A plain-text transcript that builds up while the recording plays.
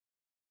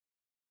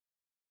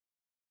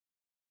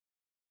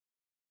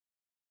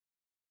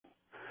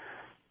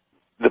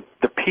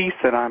piece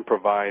that I'm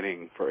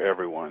providing for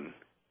everyone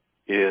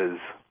is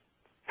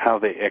how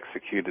they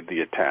executed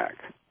the attack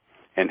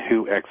and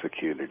who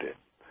executed it.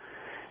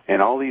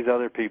 And all these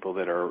other people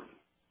that are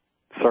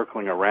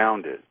circling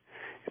around it,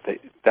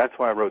 that's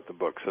why I wrote the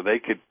book, so they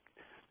could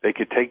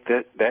take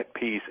that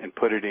piece and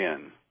put it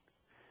in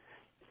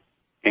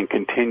and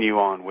continue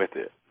on with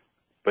it.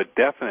 But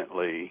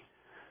definitely,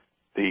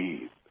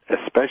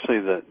 especially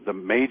the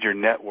major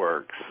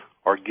networks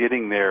are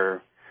getting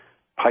their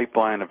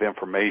pipeline of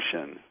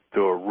information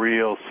through a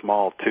real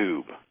small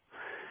tube.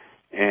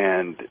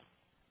 And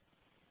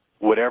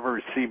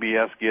whatever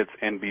CBS gets,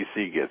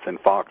 NBC gets, and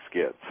Fox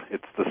gets,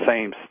 it's the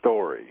same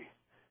story.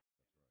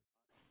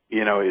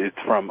 You know, it's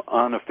from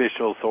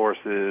unofficial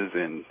sources,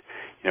 and,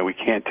 you know, we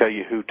can't tell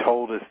you who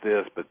told us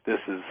this, but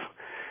this is,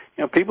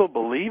 you know, people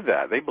believe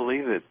that. They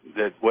believe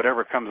that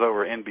whatever comes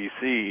over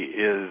NBC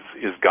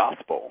is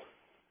gospel.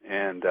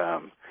 And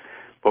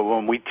but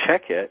when we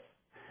check it,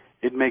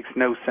 it makes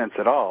no sense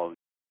at all.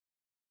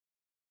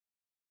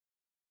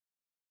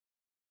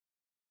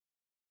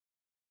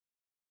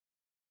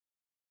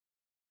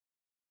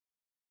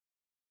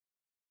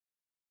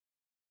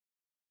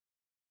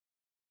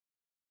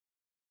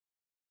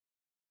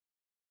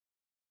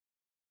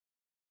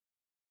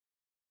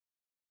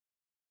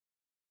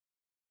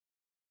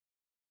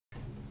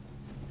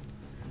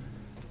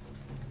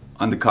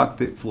 On the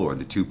cockpit floor,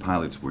 the two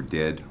pilots were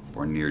dead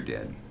or near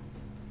dead,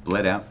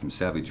 bled out from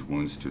savage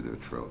wounds to their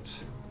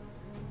throats.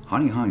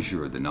 Hani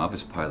Hanjour, the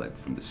novice pilot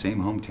from the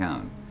same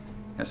hometown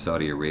as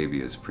Saudi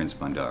Arabia's Prince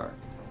Bandar,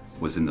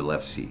 was in the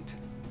left seat.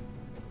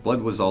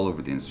 Blood was all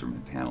over the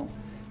instrument panel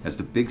as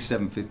the big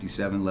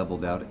 757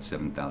 leveled out at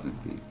 7,000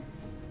 feet.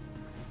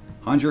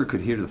 Hanjour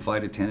could hear the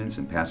flight attendants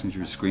and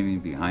passengers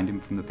screaming behind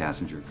him from the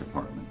passenger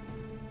compartment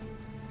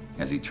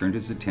as he turned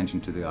his attention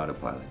to the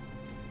autopilot,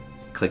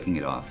 clicking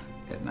it off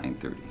at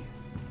 9:30.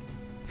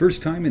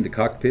 First time in the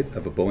cockpit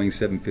of a Boeing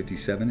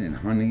 757, and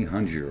Hani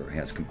Hanjour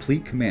has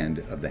complete command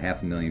of the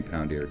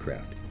half-a-million-pound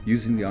aircraft,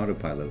 using the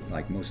autopilot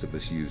like most of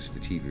us use the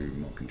TV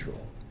remote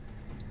control.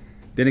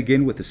 Then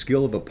again, with the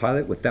skill of a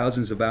pilot with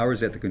thousands of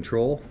hours at the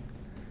control,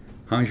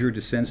 Hanjour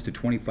descends to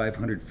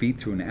 2,500 feet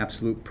through an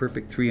absolute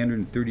perfect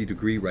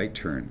 330-degree right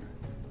turn,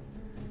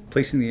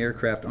 placing the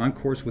aircraft on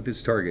course with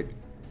its target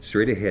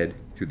straight ahead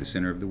through the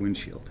center of the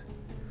windshield.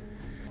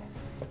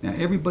 Now,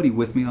 everybody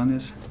with me on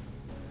this?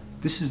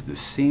 This is the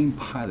same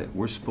pilot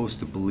we're supposed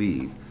to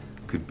believe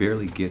could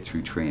barely get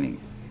through training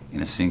in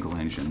a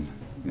single-engine,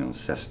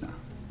 Cessna.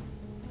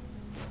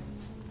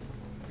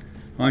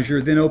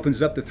 Hanjour then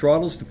opens up the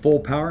throttles to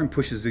full power and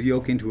pushes the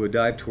yoke into a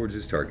dive towards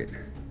his target.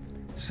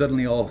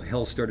 Suddenly, all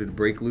hell started to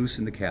break loose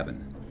in the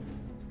cabin.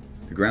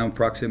 The ground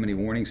proximity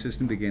warning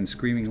system began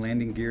screaming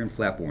landing gear and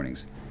flap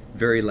warnings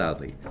very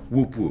loudly.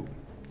 Whoop whoop,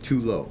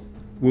 too low.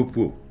 Whoop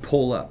whoop,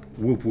 pull up,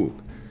 whoop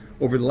whoop.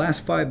 Over the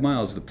last 5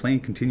 miles, the plane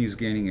continues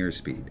gaining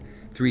airspeed.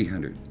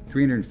 300,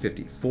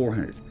 350,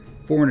 400,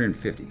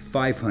 450,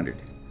 500.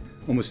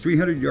 Almost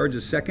 300 yards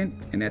a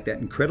second, and at that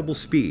incredible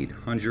speed,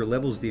 Hanjour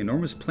levels the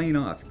enormous plane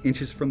off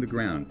inches from the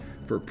ground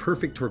for a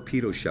perfect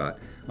torpedo shot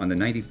on the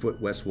 90-foot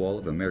west wall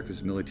of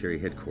America's military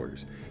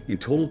headquarters, in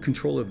total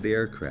control of the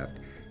aircraft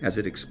as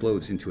it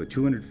explodes into a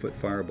 200-foot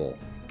fireball,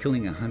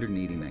 killing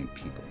 189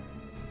 people.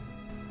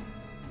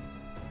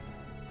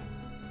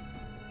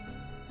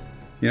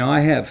 You know,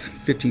 I have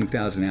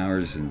 15,000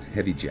 hours in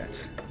heavy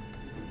jets,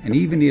 and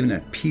even in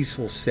a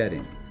peaceful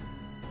setting,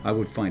 I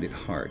would find it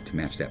hard to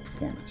match that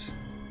performance.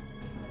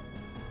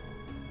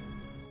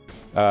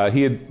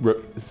 He had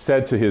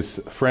said to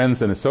his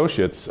friends and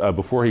associates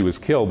before he was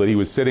killed that he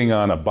was sitting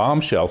on a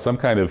bombshell, some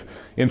kind of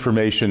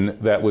information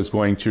that was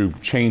going to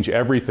change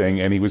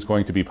everything, and he was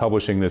going to be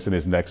publishing this in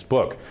his next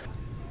book.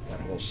 That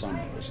whole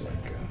summer was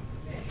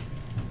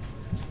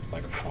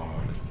like a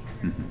fog.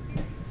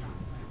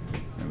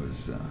 It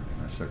was,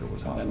 that sucker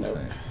was hot, I'll tell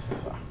you.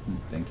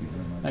 Thank you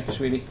very much. Thank you,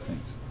 sweetie.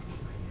 Thanks.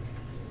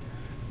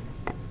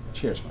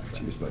 Cheers, my friend.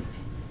 Cheers, buddy.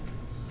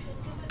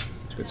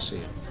 It's good to see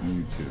you.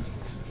 You too.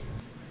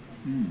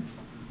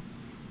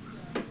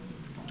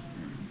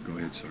 Go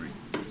ahead, sorry.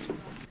 You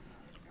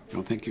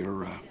don't think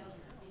you're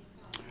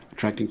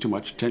attracting too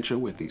much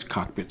attention with these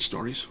cockpit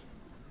stories?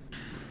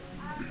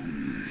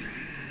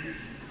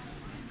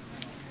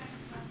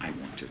 I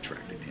want to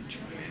attract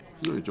attention.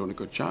 You're doing a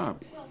good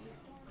job,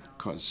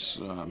 because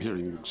I'm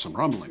hearing some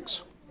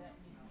rumblings.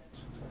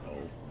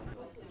 Oh.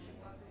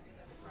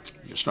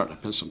 You're starting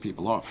to piss some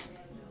people off.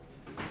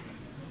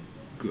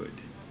 Good.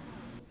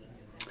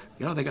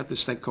 You know, they got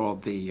this thing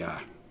called the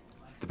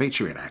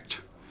Patriot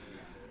Act.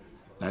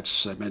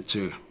 That's meant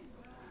to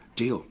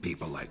deal with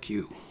people like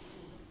you.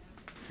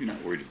 You're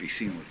not worried to be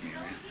seen with me,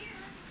 are you?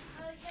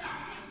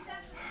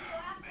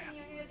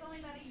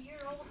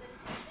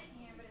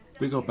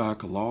 We go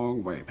back a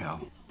long way,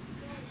 pal.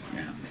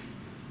 Yeah.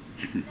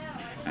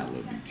 I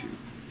love you too.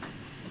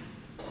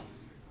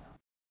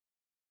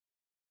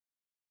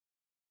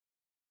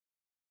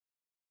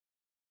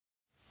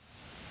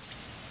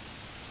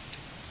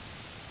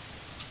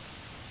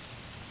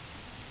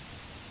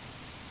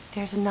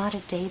 There's not a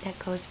day that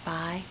goes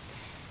by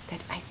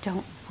that I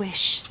don't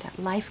wish that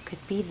life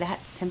could be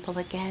that simple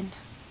again.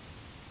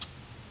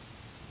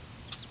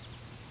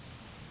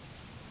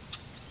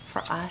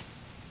 For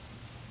us.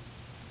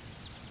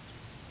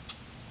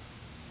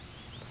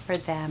 For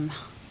them.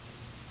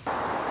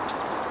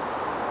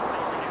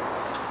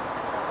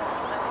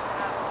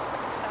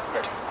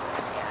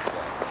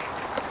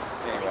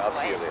 Anyway, I'll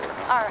see you later.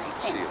 All right,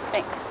 thanks. See you.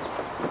 Thanks.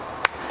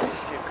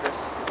 Let's get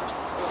Chris.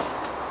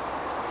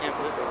 Can't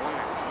believe they won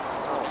that.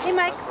 Hey,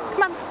 Mike,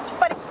 come on,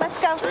 buddy, let's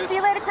go. Chris, See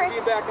you later, Chris.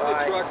 Get back in the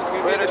truck.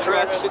 We're Later, get the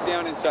truck. Chris. Sit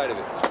down inside of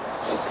it.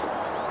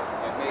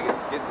 And Megan,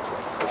 get in the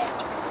truck.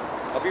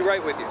 I'll be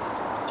right with you.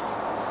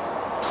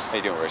 How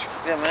you doing, Rich?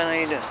 Yeah, man, how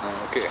you doing?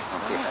 Okay,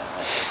 I'm good.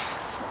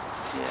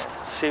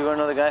 Yeah. See where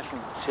another guy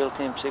from SEAL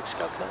Team 6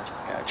 got killed?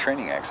 Yeah,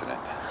 training accident.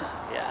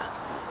 Yeah.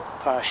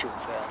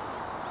 Parachute failed.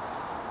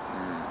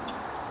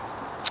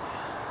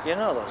 You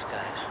know those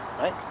guys,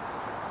 right?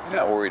 You're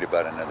not worried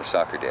about another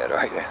soccer dad,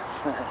 are you?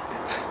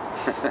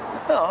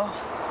 No.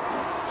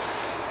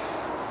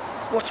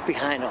 What's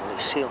behind all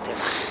these SEAL Team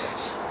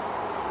accidents?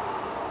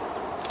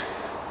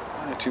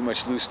 Too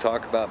much loose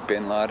talk about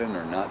Bin Laden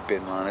or not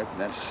Bin Laden.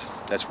 That's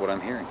what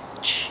I'm hearing.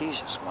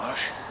 Jesus,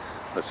 Marsh.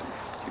 Listen,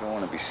 you don't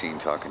want to be seen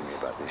talking to me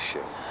about this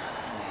shit.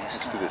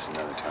 Let's do this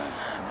another time.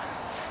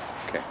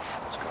 Okay,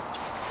 let's go.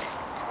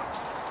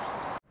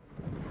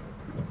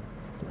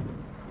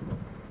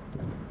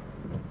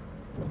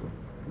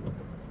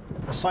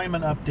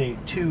 Assignment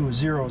update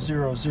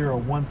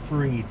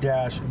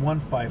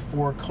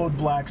 200013-154, code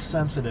black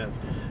sensitive.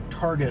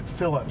 Target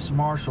Phillips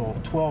Marshall,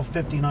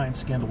 1259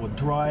 Scandalwood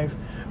Drive,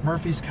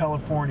 Murphy's,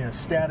 California.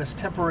 Status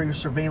temporary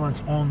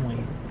surveillance only,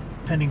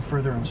 pending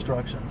further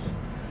instructions.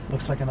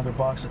 Looks like another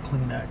box of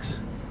Kleenex.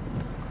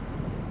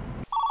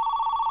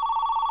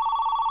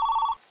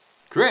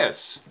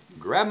 Chris,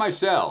 grab my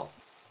cell.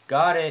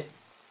 Got it.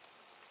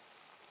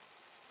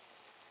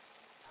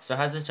 So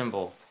how's this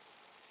Jimbo?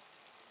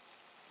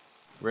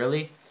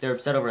 Really? They're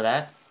upset over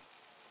that?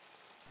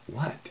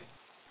 What?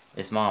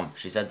 It's Mom.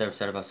 She said they're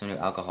upset about some new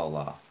alcohol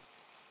law.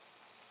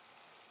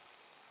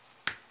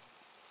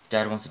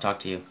 Dad wants to talk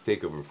to you.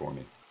 Take over for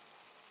me.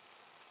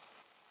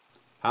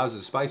 How's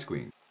the Spice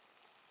Queen?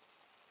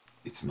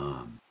 It's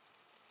Mom.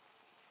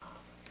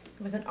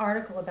 There was an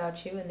article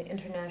about you in the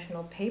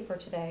international paper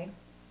today.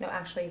 No,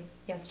 actually,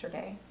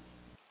 yesterday.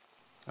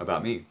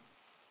 About me? About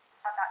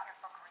your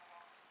book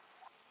reading.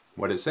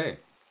 What did it say?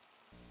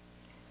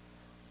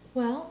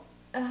 Well,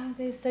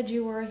 they said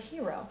you were a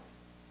hero.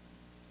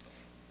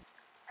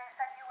 They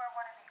said you were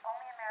one of the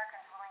only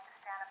Americans willing to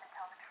stand up and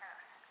tell the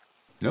truth.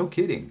 No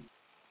kidding.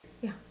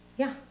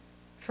 Yeah,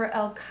 for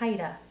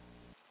Al-Qaeda.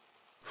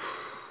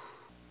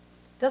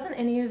 Doesn't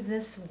any of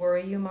this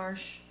worry you,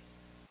 Marsh?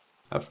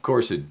 Of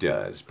course it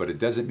does, but it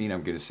doesn't mean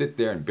I'm going to sit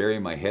there and bury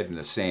my head in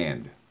the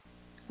sand.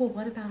 Well,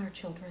 what about our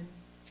children?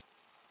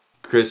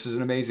 Chris is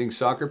an amazing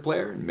soccer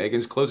player, and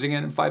Megan's closing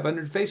in on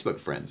 500 Facebook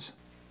friends.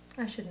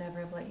 I should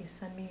never have let you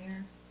send me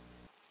here.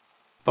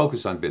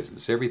 Focus on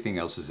business. Everything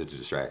else is a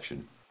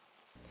distraction.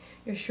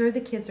 You're sure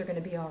the kids are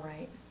going to be all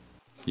right?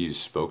 You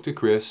spoke to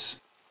Chris.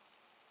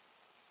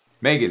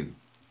 Megan,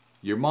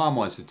 your mom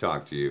wants to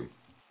talk to you.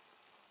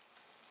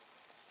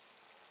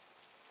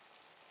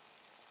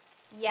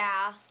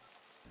 Yeah.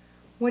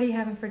 What are you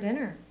having for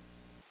dinner?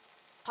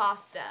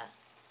 Pasta.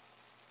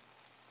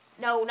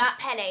 No, not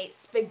penne,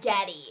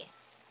 spaghetti.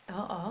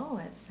 Oh,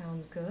 that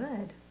sounds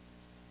good.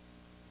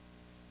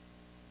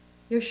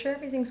 You're sure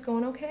everything's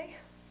going okay?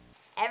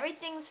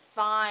 Everything's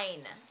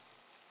fine.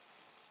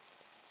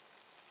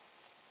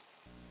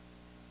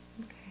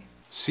 Okay.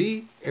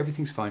 See?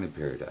 Everything's fine in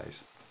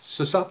paradise.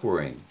 So stop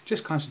worrying.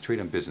 Just concentrate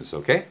on business,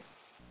 okay?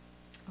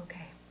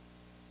 Okay.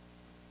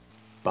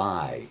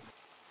 Bye.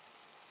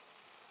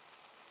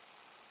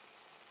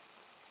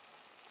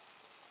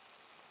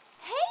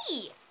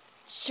 Hey,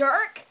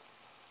 jerk.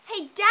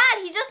 Hey,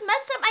 Dad, he just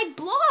messed up my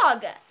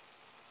blog.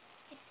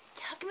 It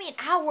took me an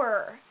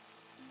hour.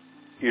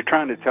 You're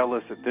trying to tell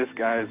us that this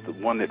guy is the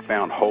one that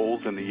found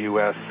holes in the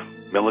U.S.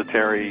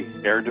 military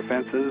air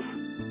defenses?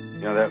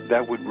 You know,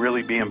 that would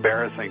really be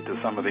embarrassing to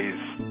some of these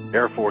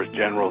Air Force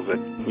generals that,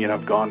 you know,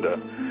 have gone to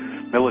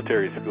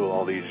military school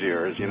all these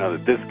years. You know,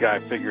 that this guy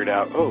figured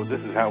out, oh, this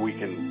is how we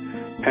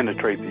can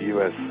penetrate the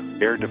U.S.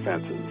 air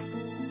defenses.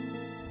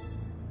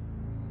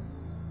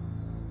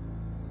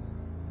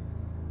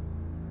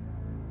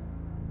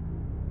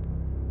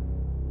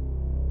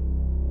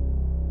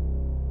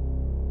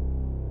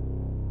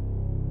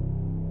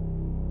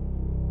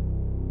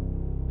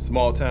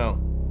 Small town.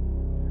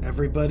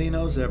 Everybody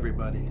knows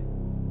everybody.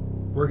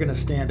 We're gonna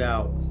stand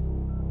out.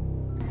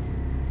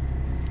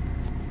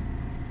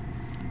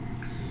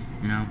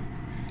 You know,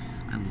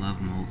 I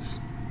love malts.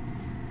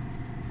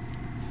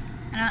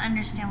 I don't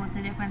understand what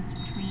the difference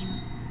between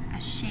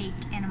a shake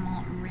and a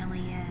malt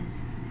really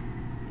is.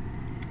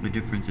 The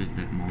difference is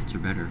that malts are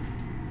better.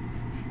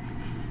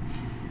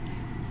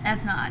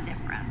 That's not a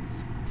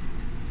difference.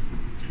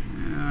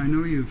 Yeah, I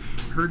know you've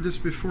heard this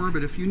before,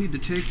 but if you need to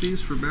take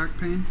these for back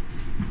pain,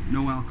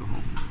 no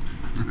alcohol.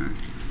 All right.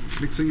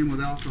 Mixing them with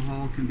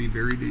alcohol can be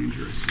very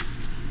dangerous.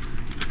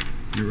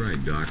 You're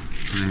right, Doc.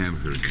 I have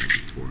heard that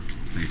before.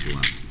 Thanks a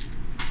lot.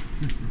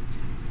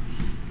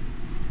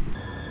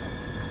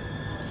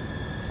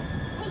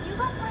 Hey, you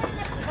go find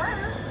it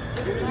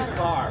first. Get in the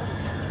car.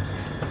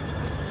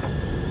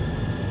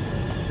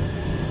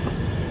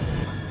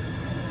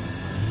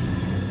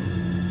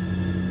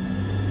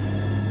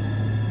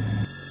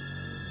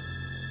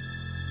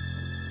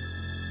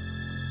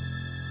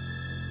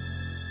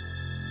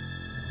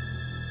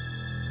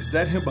 Is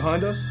that him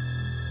behind us?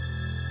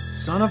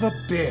 Son of a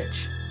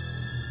bitch.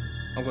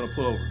 I'm gonna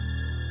pull over.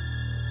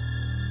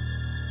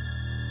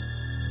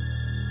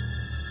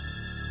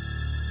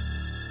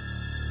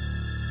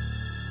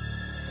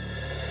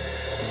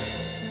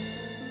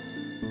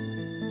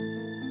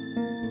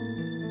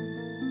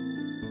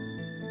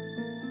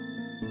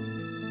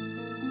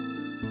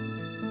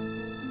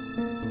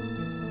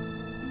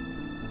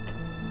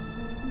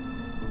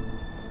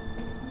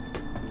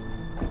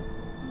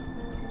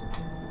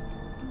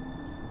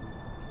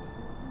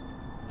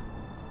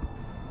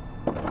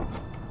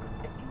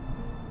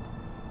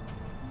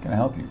 Can I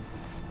help you?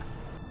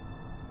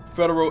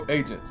 Federal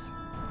agents.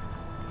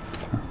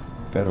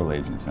 Federal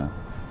agents, huh?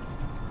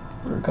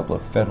 What are a couple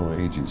of federal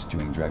agents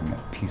doing driving a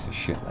piece of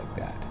shit like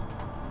that?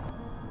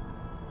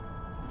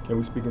 Can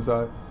we speak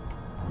inside?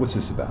 What's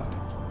this about?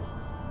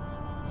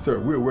 Sir,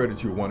 we're aware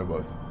that you're one of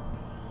us.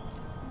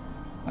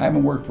 I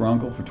haven't worked for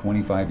Uncle for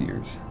 25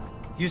 years.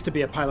 Used to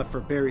be a pilot for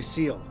Barry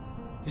Seal.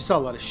 You saw a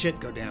lot of shit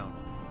go down.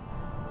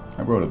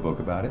 I wrote a book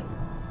about it.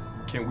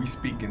 Can we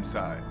speak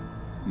inside?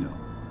 No,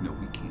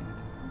 we can't.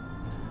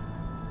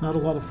 Not a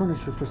lot of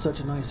furniture for such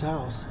a nice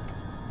house.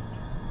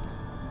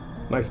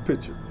 Nice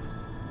picture.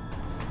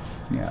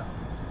 Yeah,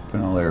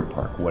 Pinole Air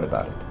Park, what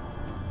about it?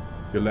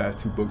 Your last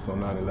 2 books on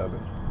 9/11.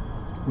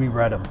 We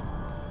read them.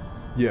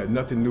 Yeah,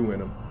 nothing new in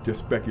them, just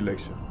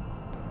speculation.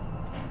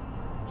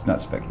 It's not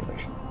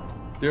speculation.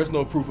 There's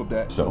no proof of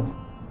that. So?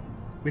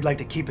 We'd like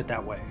to keep it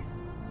that way.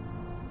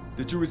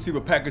 Did you receive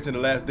a package in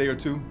the last day or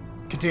 2?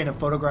 Contain a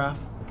photograph?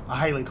 A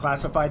highly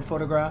classified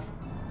photograph?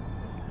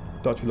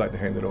 Thought you'd like to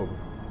hand it over.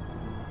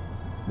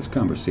 This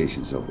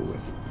conversation's over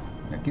with.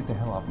 Now get the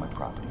hell off my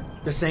property.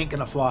 This ain't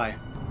gonna fly.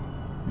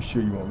 You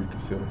sure you won't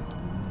reconsider?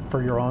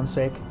 For your own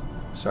sake?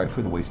 Sorry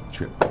for the wasted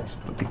trip, guys,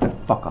 but get the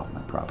fuck off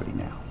my property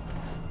now.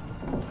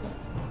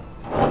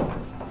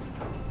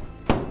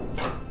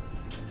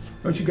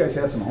 Don't you guys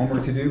have some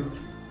homework to do?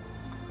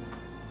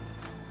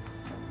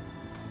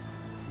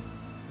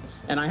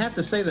 And I have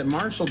to say that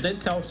Marshall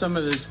did tell some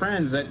of his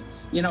friends that,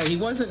 you know, he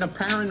wasn't a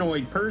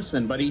paranoid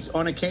person, but he's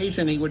on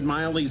occasion he would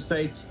mildly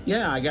say,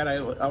 "Yeah, I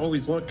gotta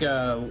always look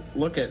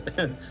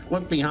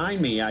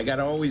behind me. I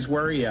gotta always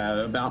worry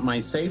about my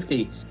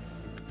safety."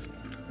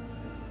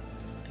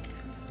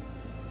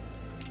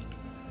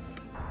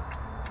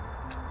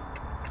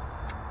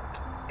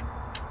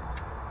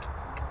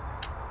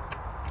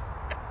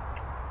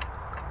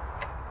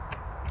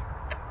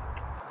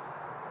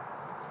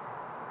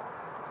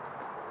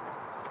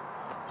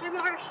 Hi,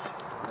 Marsh.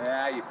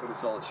 Yeah, you put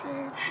us all to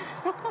shame.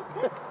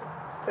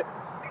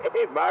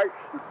 Hey, Mark.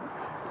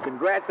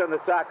 Congrats on the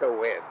soccer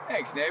win.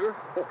 Thanks, neighbor.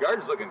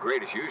 Garden's looking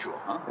great as usual,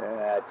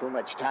 huh? Too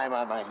much time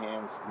on my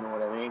hands. You know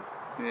what I mean?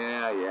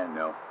 Yeah,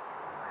 no.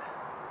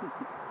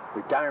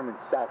 Retirement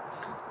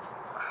sucks.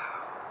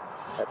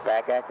 That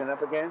back acting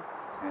up again?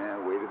 Yeah,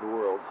 weight of the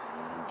world.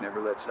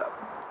 Never lets up.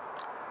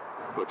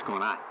 What's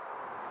going on?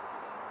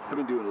 I've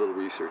been doing a little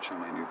research on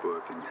my new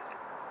book, and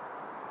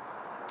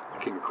I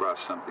came across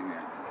something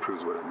that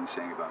proves what I've been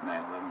saying about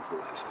 9/11 for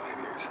the last 5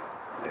 years.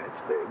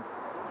 That's big.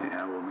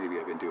 Yeah, well, maybe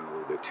I've been doing a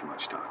little bit too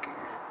much talking.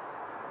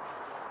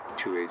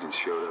 2 agents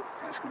showed up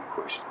asking me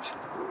questions.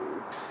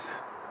 Oops.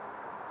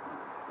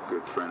 A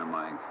good friend of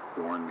mine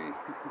warned me.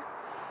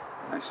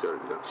 I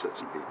started to upset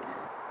some people.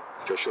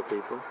 Official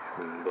people?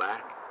 Men in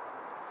black?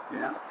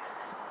 Yeah.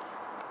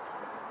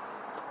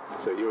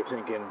 So you were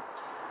thinking?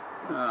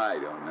 I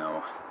don't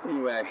know.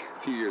 Anyway,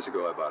 a few years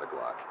ago I bought a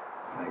Glock.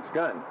 Nice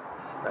gun.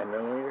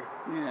 9mm?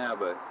 Yeah,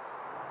 but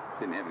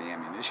didn't have any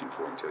ammunition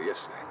for it until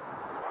yesterday.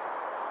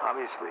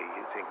 Obviously,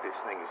 you think this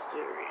thing is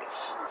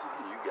serious.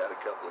 You got a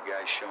couple of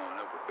guys showing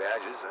up with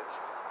badges. That's,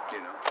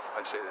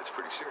 I'd say that's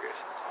pretty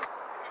serious.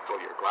 You pull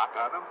your Glock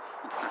on them?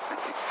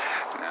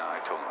 No, I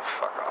told them to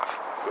fuck off.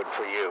 Good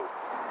for you.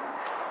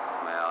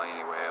 Well,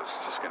 anyway, I was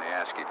just going to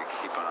ask you if you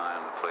could keep an eye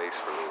on the place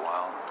for a little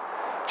while,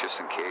 just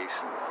in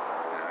case, and,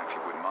 if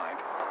you wouldn't mind.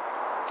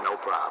 No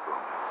problem.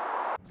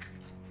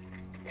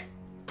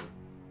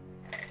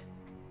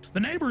 The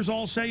neighbors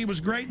all say he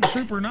was great and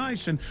super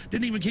nice and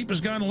didn't even keep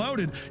his gun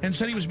loaded, and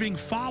said he was being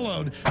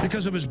followed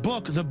because of his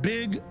book, The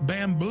Big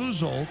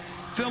Bamboozle,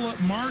 Philip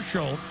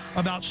Marshall,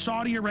 about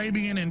Saudi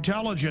Arabian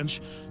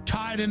intelligence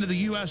tied into the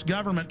U.S.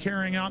 government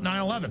carrying out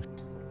 9/11.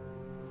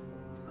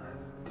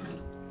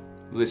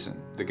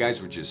 Listen, the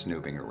guys were just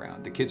snooping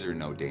around. The kids are in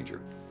no danger.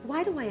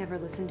 Why do I ever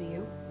listen to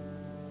you?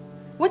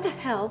 What the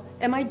hell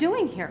am I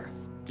doing here?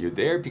 You're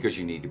there because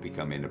you need to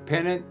become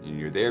independent, and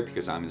you're there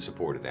because I'm in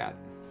support of that.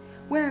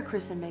 Where are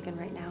Chris and Megan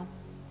right now?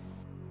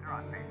 They're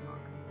on Facebook.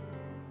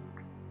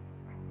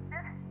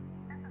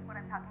 This is what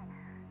I'm talking.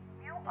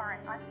 You are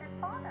an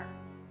unfit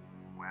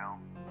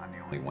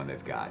only one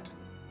they've got.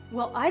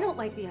 Well, I don't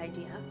like the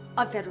idea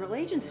of federal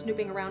agents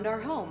snooping around our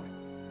home.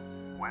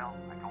 Well,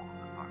 I told them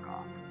to fuck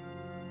off.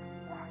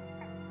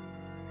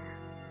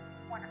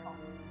 Wonderful.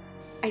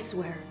 I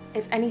swear,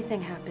 if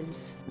anything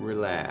happens...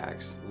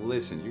 Relax.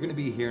 Listen, you're gonna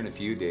be here in a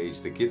few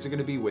days. The kids are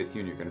gonna be with you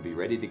and you're gonna be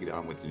ready to get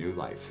on with your new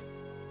life.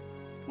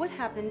 What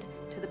happened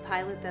to the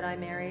pilot that I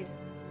married?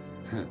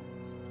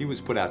 He was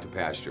put out to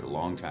pasture a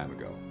long time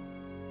ago.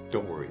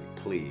 Don't worry,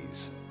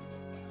 please.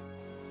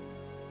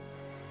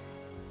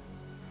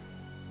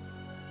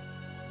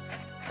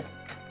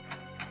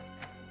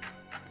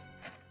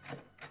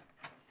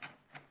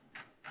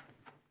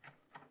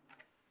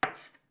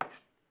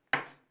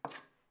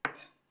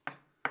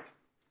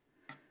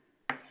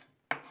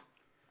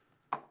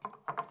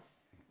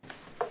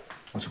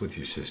 What's with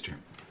your sister?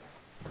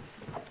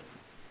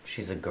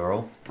 She's a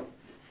girl.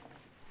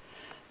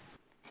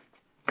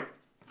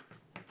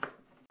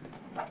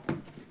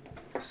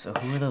 So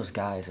who are those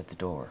guys at the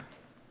door?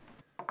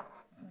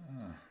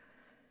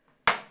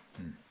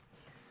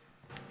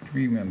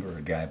 Remember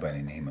a guy by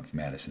the name of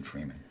Madison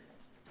Freeman?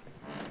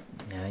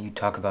 Yeah, you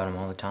talk about him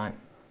all the time.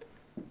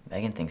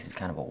 Megan thinks he's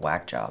kind of a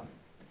whack job.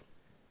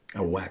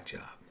 A whack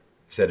job?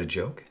 Is that a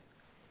joke?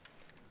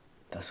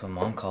 That's what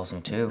Mom calls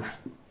him too.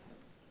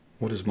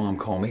 What does Mom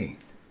call me?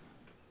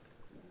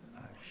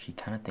 She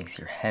kind of thinks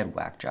your head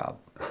whack job.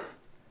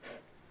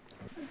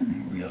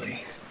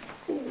 Really?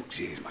 Oh,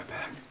 jeez, my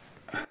back.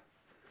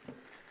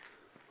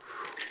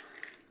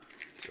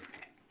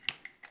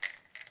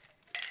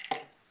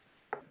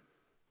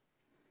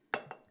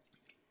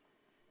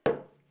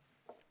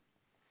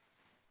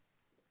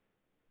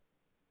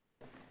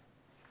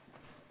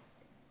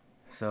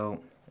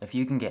 So, if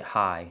you can get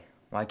high,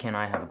 why can't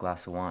I have a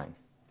glass of wine?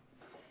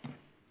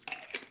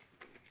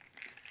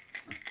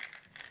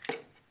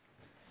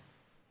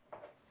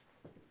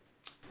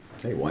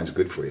 Hey, wine's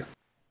good for you.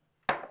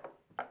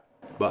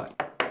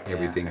 But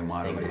everything in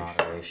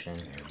moderation.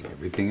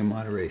 Everything in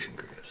moderation,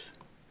 Chris.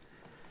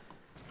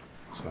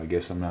 So I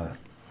guess I'm not a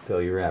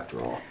failure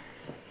after all.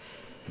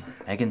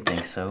 Megan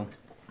thinks so.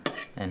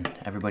 And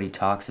everybody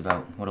talks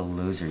about what a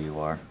loser you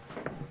are.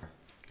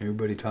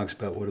 Everybody talks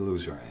about what a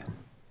loser I am.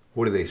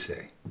 What do they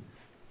say?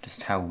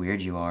 Just how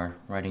weird you are,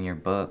 writing your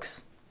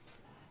books.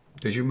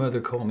 Does your mother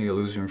call me a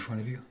loser in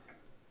front of you?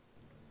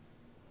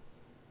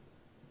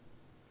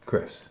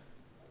 Chris,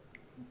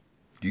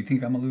 do you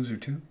think I'm a loser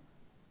too?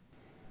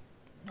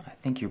 I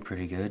think you're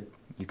pretty good.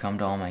 You come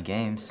to all my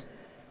games.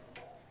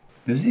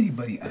 Does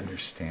anybody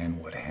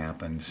understand what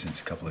happened since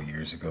a couple of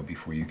years ago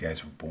before you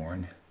guys were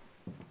born?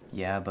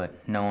 Yeah, but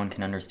no one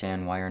can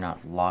understand why you're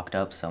not locked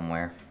up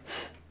somewhere.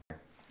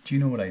 Do you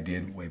know what I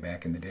did way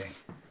back in the day?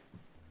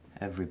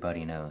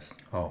 Everybody knows.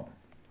 Oh,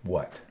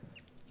 what?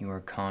 You were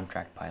a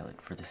contract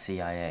pilot for the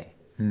CIA.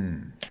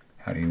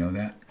 How do you know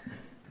that?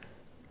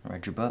 I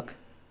read your book.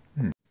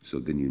 So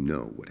then you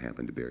know what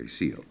happened to Barry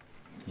Seal.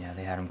 Yeah,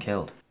 they had him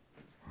killed.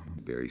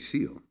 Barry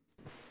Seal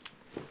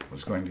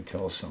was going to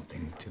tell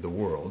something to the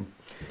world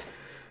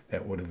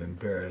that would have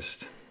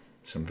embarrassed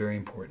some very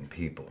important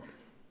people.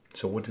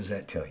 So what does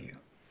that tell you?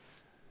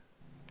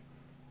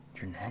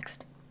 You're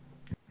next?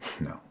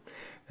 No,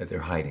 that they're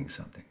hiding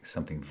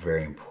something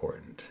very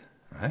important,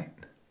 right?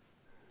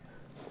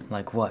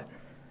 Like what?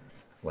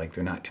 Like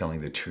they're not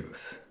telling the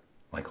truth,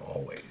 like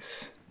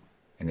always.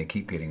 And they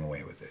keep getting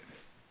away with it.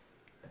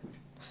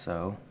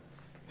 So?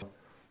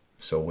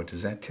 So what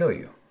does that tell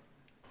you?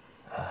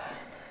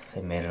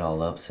 They made it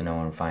all up so no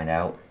one would find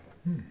out.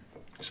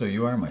 So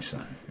you are my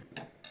son.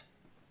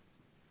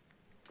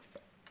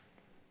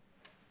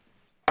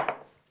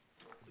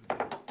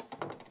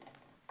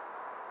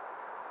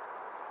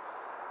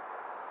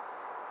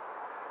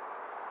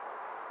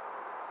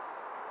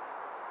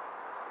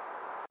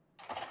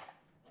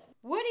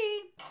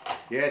 Woody!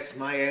 Yes,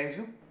 my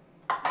angel?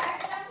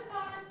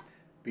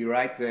 Be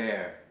right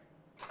there.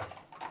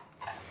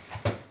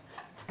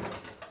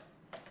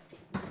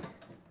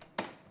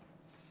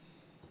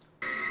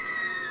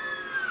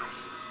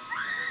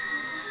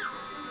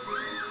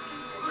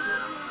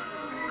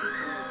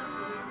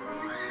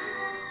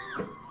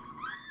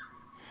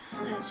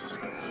 That's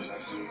just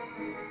gross.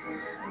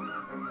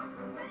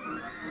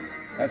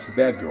 That's the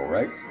bad girl,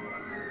 right?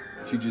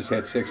 She just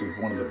had sex with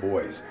one of the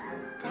boys.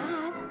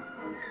 Dad?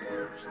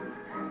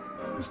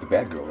 It's the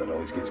bad girl that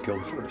always gets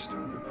killed first.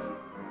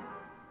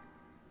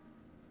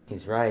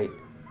 He's right.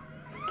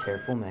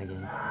 Careful,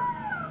 Megan.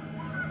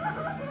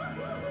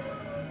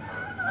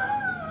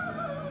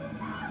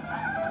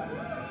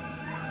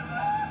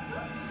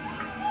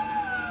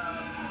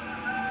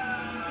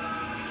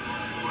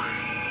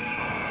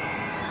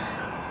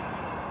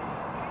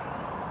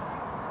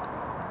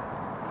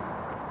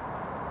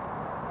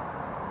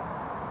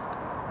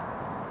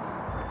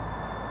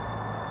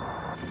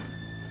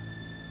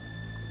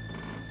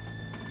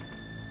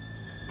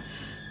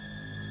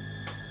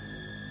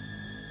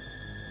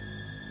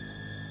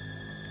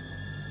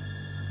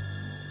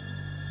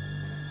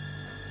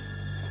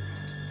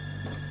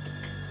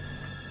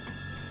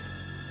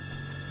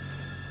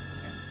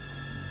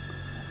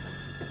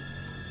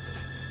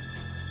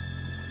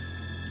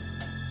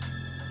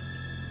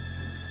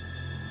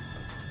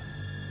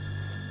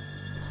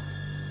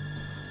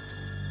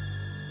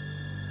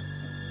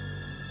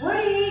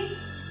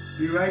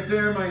 Be right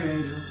there, my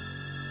angel.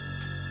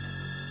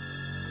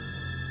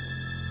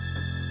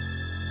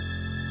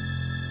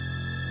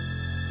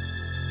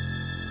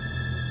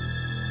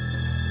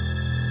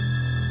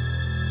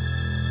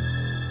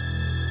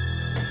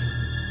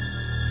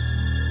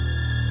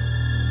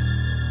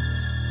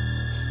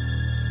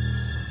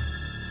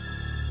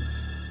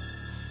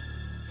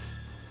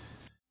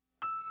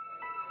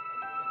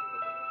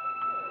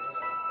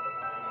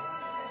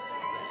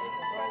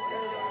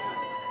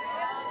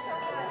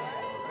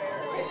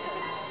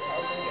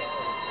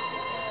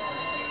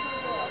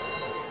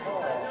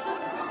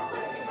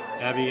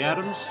 Abby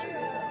Adams,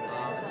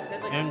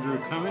 Andrew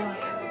Cumming,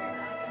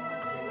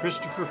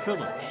 Christopher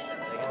Phillips.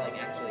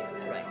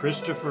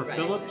 Christopher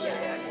Phillips.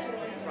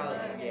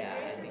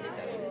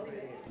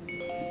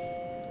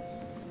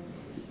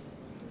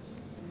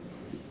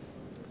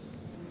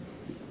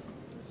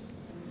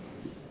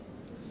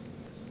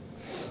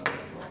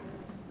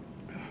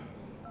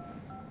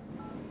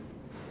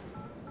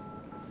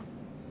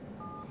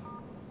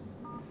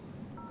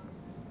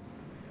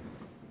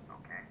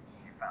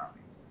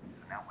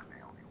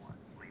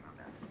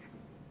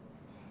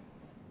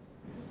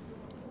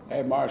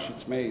 Hey, Marsh,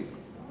 it's me.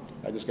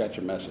 I just got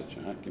your message.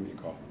 Give me a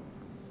call.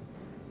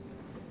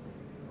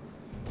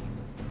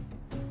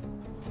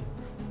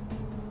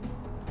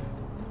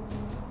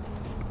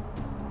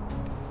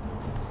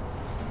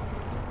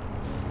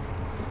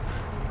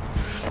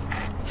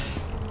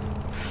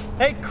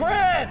 Hey,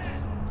 Chris!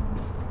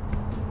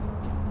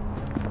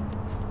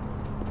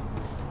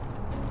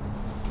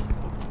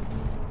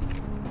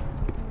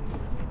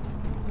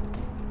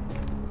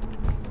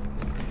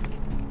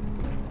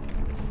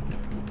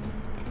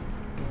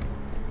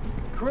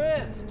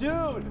 Chris,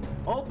 dude,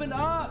 open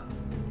up!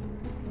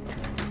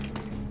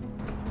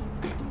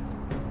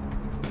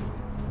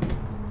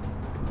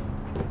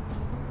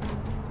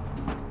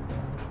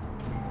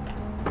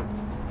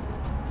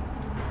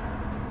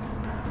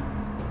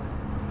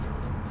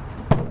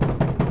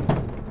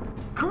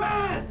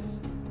 Chris!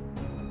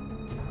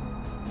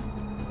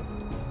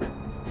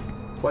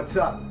 What's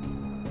up?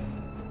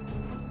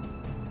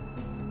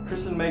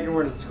 Chris and Megan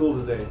weren't at school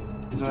today.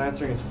 He's not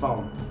answering his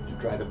phone. Did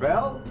you try the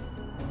bell?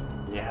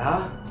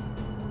 Yeah?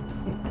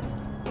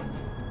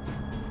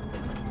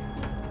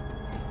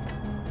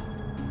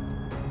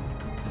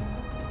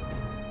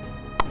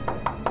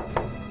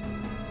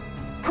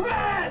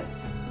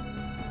 Chris!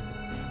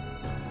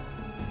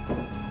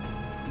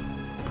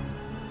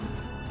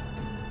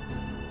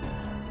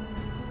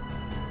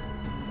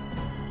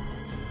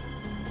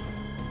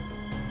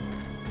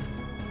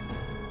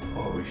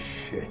 Oh,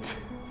 shit.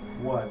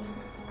 What?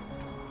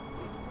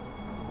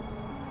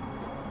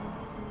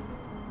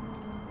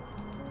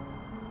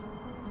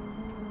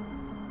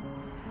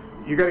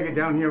 You gotta get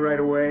down here right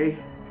away.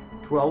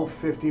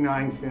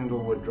 1259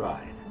 Sandalwood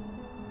Drive.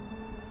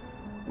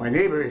 My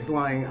neighbor is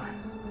lying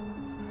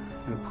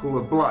in a pool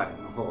of blood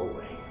in the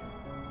hallway.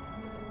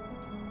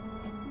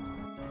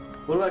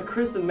 What about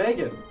Chris and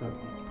Megan?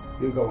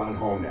 You go on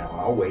home now.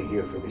 I'll wait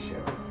here for the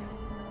sheriff.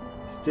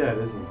 He's dead,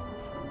 isn't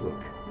he?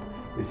 Look,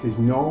 this is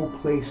no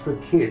place for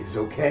kids,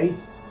 okay?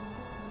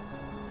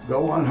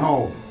 Go on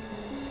home.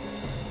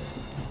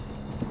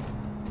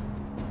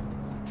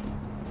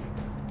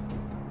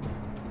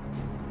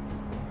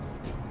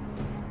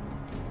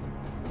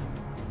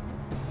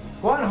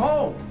 Go on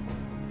home.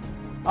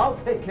 I'll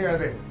take care of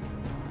this.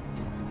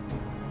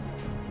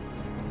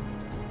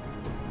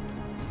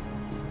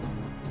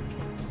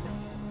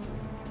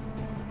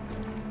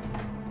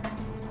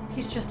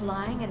 He's just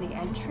lying in the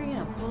entry in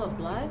a pool of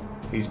blood?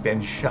 He's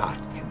been shot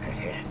in the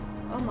head.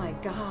 Oh my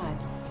God.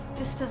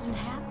 This doesn't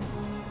happen.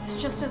 This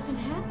just doesn't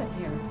happen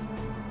here.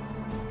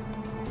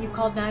 You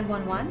called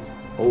 911?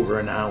 Over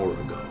an hour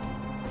ago.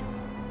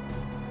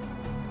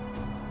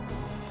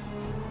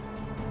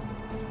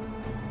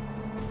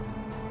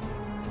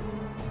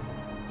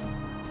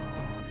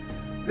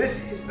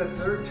 This is the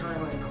third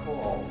time I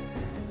called.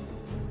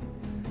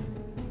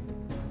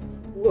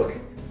 Look.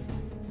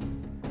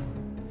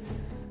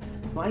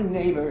 My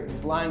neighbor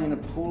is lying in a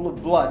pool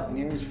of blood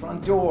near his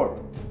front door.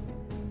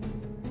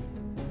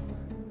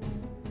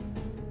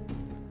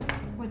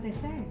 What'd they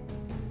say?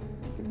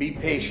 To be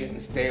patient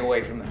and stay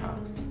away from the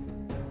house.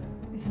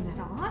 Isn't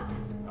that odd?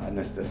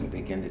 Oddness doesn't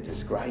begin to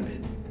describe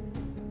it.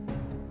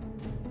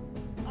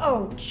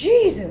 Oh,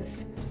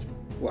 Jesus!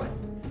 What?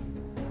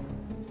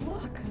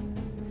 Look.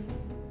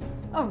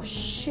 Oh,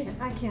 shit.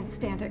 I can't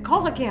stand it.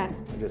 Call again.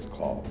 I just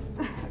called.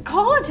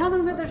 Call and tell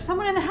them that there's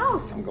someone in the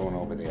house. I'm going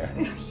over there.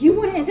 You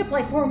would end up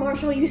like poor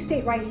Marshall. You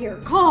stay right here.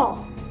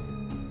 Call.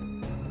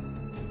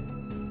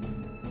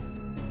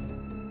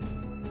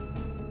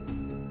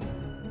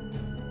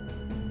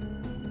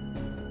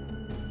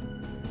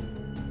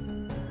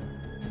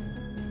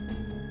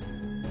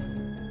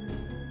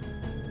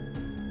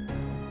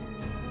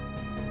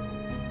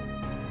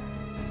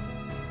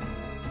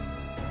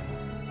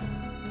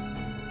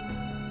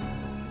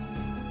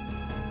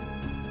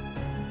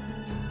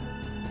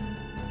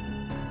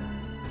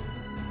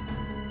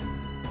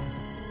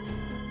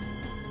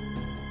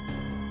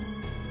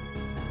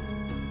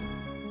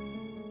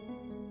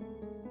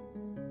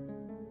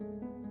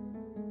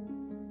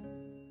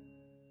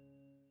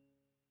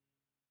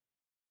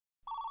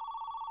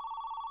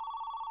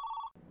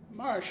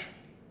 Marsh,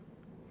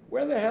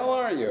 where the hell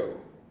are you?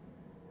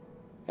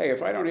 Hey,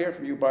 if I don't hear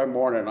from you by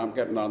morning, I'm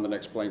getting on the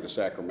next plane to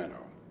Sacramento.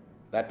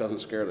 That doesn't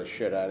scare the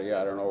shit out of you,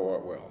 I don't know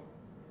what will.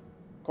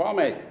 Call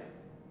me.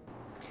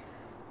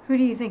 Who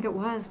do you think it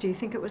was? Do you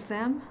think it was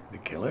them? The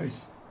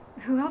killers?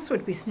 Who else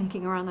would be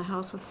sneaking around the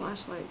house with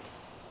flashlights?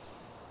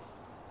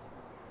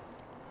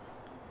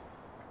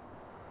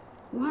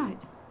 What?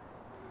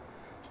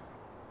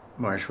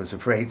 Marsh was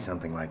afraid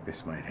something like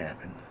this might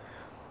happen.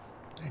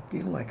 I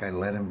feel like I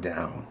let him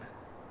down.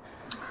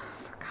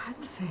 For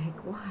God's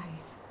sake, why?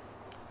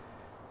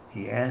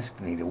 He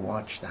asked me to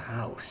watch the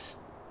house.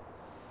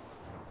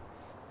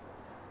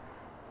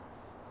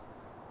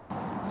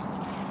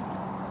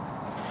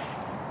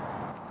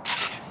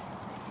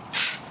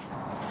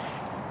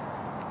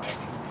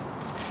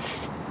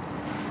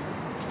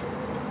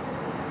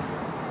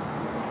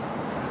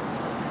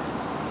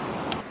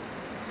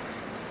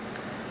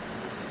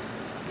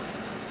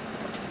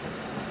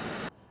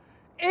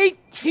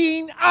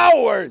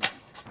 Hours!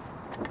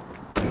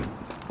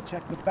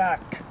 Check the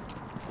back.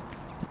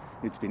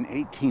 It's been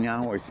 18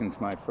 hours since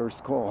my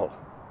first call.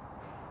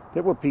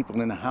 There were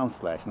people in the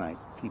house last night,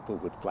 people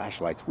with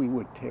flashlights. We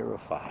were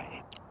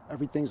terrified.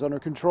 Everything's under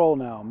control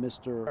now,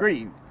 Mr.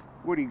 Green.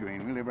 Woody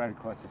Green. We live right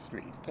across the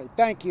street. Okay,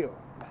 thank you.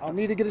 I'll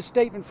need to get a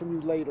statement from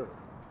you later.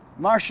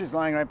 Marsh is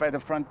lying right by the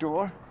front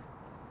door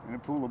in a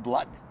pool of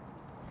blood.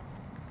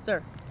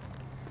 Sir,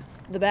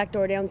 the back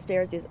door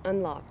downstairs is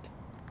unlocked.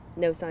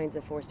 No signs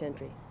of forced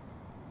entry.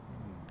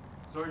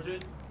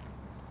 Sergeant,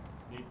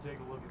 need to take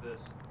a look at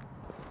this.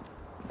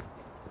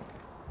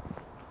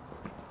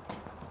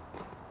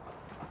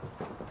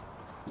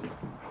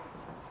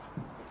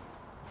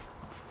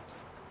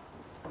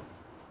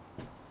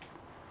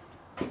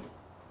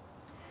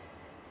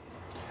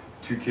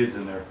 Two kids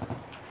in there,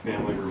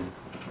 family room.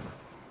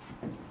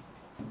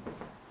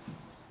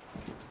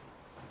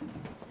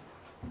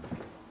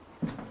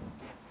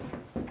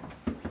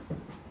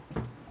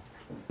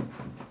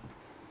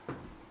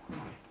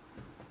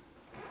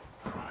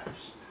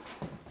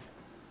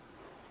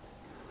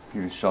 He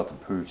was shot to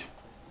pooch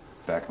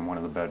back in one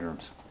of the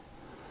bedrooms.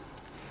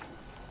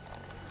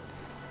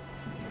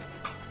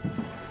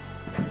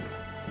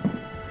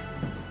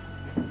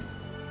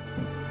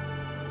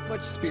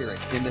 Much spirit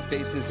in the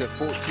faces of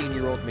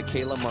 14-year-old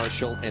Michaela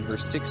Marshall and her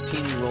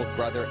 16-year-old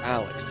brother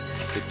Alex.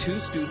 The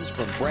two students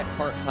from Bret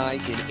Harte High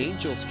in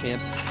Angels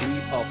Camp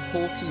leave a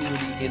whole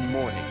community in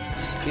mourning.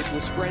 It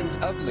was friends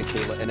of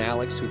Michaela and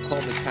Alex who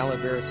called the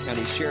Calaveras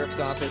County Sheriff's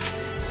Office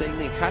saying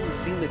they hadn't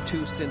seen the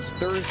two since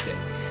Thursday.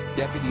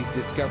 Deputies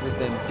discovered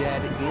them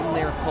dead in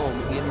their home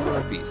in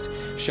Murphy's,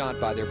 shot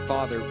by their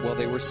father while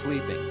they were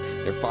sleeping.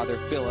 Their father,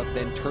 Philip,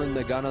 then turned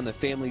the gun on the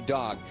family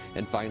dog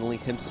and finally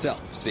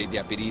himself, say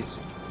deputies.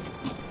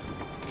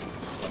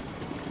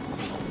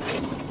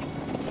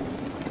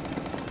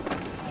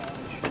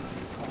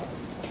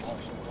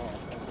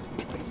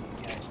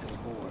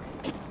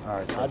 All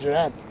right, sir. Roger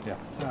that. Yeah.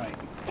 All right.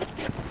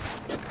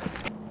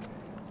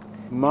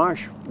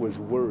 Marsh was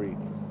worried.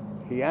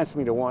 He asked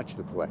me to watch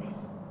the place.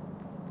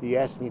 He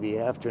asked me the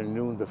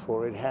afternoon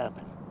before it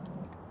happened.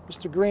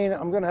 Mr. Green,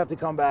 I'm going to have to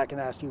come back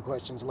and ask you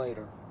questions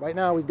later. Right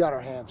now, we've got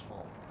our hands full.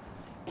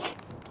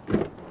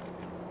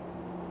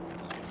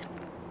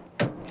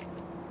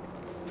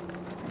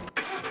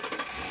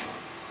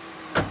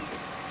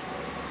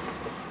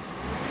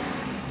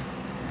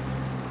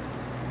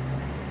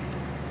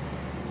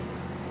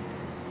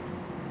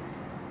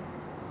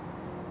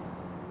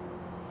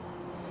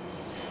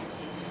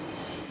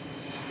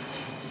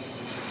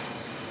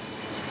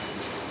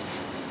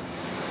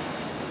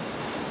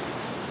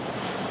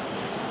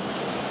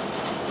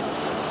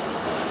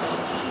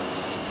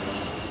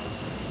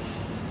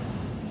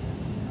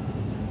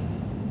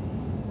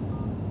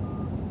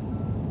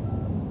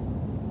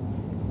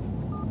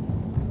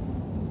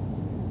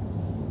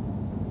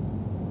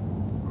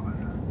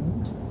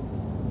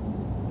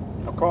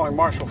 I'm calling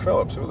Marshall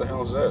Phillips. Who the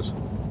hell is this?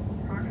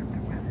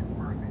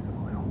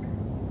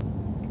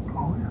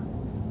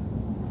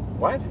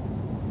 What?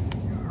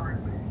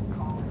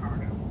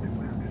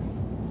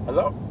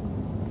 Hello?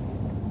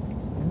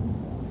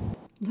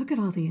 Look at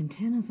all the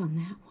antennas on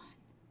that one.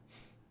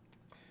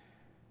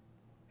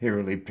 He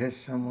really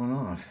pissed someone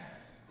off.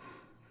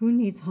 Who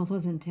needs all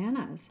those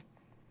antennas?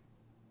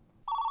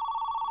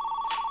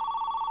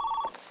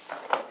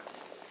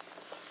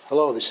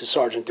 Hello, this is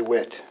Sergeant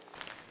DeWitt.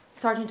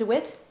 Sergeant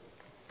DeWitt?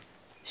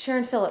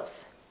 Sharon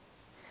Phillips.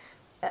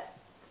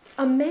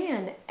 A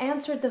man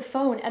answered the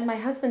phone at my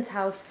husband's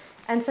house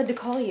and said to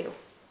call you.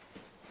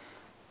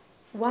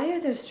 Why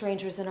are there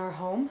strangers in our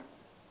home?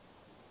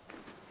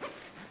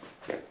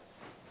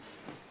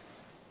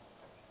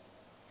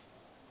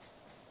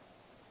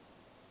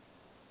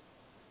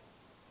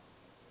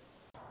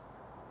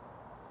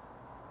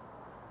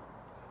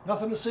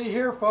 Nothing to see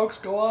here, folks.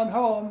 Go on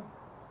home.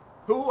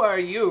 Who are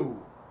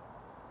you?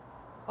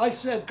 I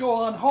said go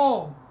on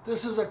home.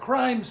 This is a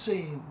crime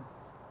scene.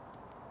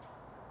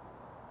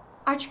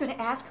 Aren't you going to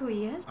ask who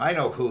he is? I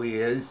know who he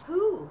is.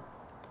 Who?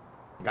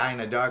 Guy in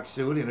a dark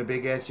suit in a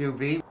big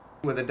SUV.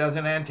 with a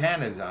dozen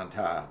antennas on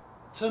top.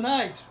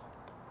 Tonight.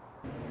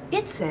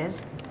 It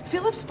says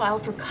Phillips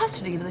filed for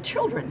custody of the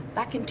children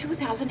back in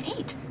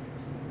 2008.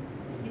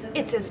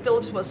 It says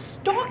Phillips was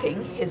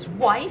stalking his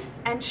wife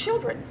and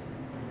children,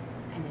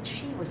 and that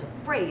she was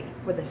afraid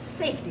for the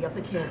safety of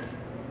the kids.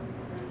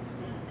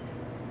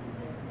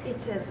 It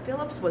says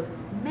Phillips was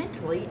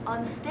mentally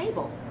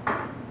unstable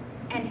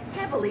and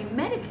heavily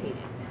medicated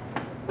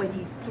when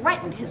he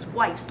threatened his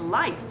wife's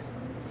life.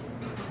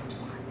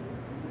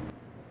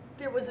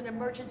 There was an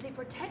emergency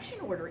protection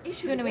order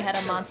issued. Who knew we had a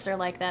against him. monster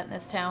like that in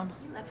this town?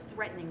 He left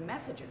threatening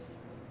messages.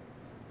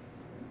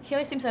 He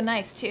always seemed so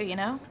nice, too, you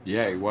know?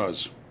 Yeah, he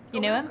was.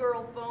 You knew him? The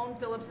girl phoned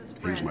Phillips's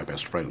friends, He was my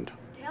best friend.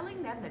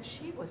 telling them that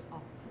she was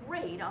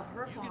afraid of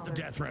her father.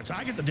 The death threats.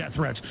 I get the death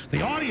threats.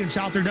 The audience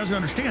out there doesn't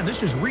understand.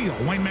 This is real.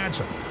 Wayne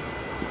Madsen.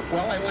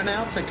 Well, I went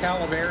out to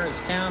Calaveras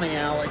County,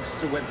 Alex,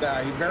 with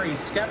very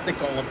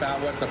skeptical about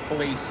what the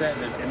police said.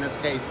 In this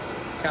case,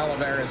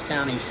 Calaveras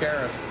County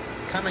Sheriff.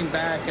 Coming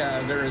back,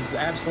 there is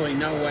absolutely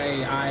no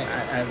way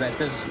that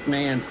this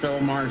man,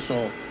 Phil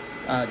Marshall,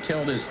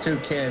 killed his two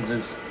kids,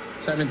 his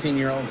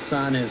 17-year-old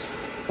son, his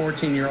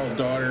 14-year-old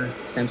daughter,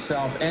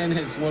 himself, and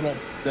his little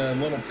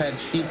pet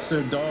Shih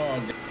Tzu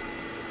dog.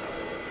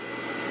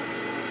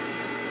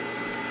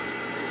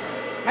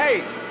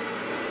 Hey!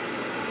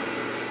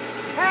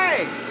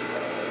 Hey!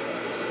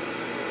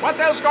 What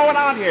the hell's going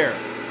on here?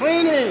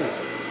 Cleaning.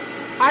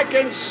 I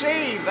can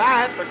see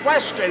that. The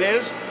question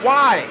is,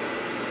 why?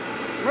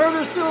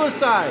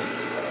 Murder-suicide.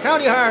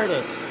 County hired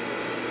us.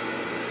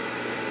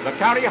 The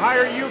county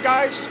hire you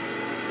guys?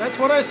 That's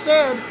what I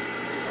said.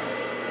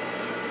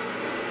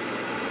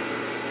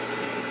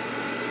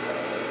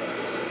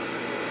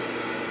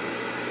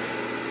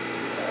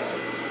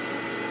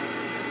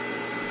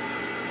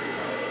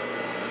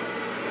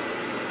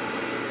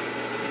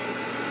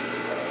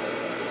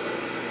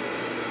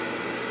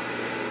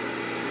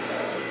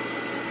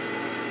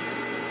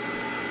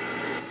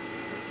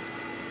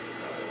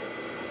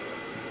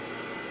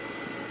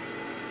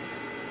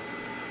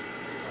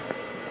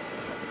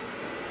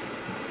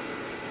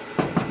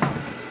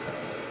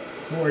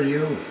 Who are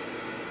you?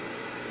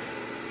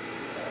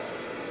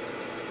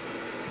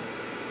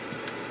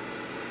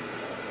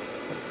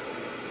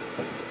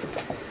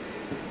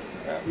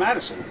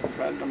 Madison,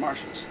 friend of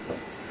Marshall's.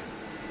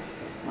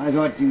 I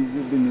thought you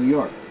lived in New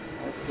York.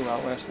 I flew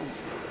out last night.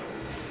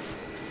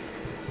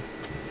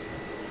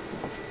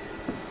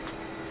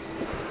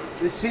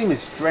 This seem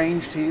as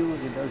strange to you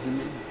as it does to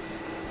me?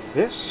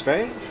 This?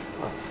 Strange?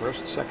 Oh,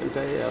 first, second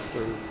day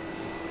after.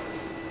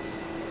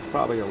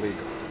 Probably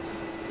illegal.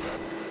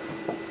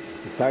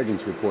 The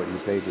sergeant's report in the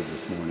paper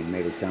this morning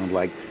made it sound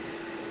like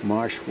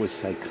Marsh was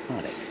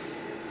psychotic.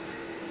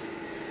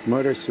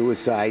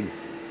 Murder-suicide,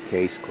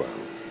 case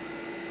closed.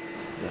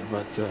 Yeah,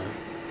 but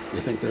you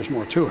think there's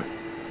more to it?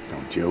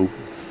 Don't you?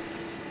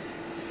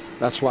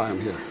 That's why I'm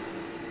here.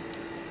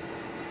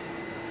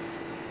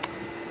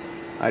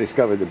 I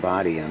discovered the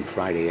body on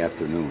Friday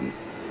afternoon.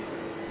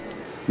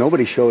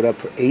 Nobody showed up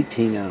for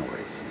 18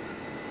 hours.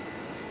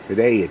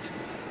 Today it's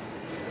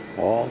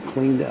all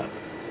cleaned up.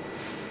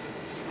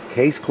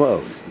 Case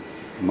closed.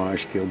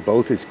 Marsh killed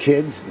both his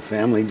kids, the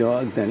family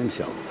dog, then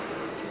himself.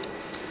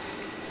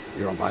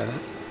 You don't buy that?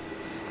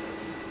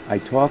 I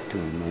talked to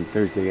him on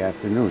Thursday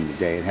afternoon, the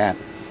day it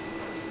happened.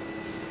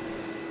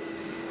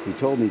 He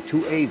told me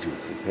 2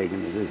 agents had paid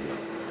him a visit.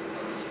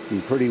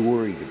 Seemed pretty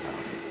worried about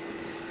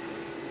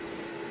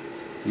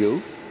it.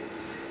 You?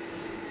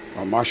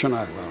 Well, Marsh and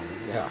I, well,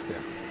 yeah.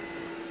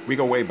 We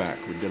go way back.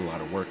 We did a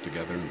lot of work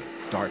together in the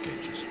Dark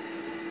Ages.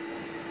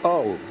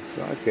 Oh,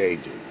 Dark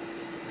Ages.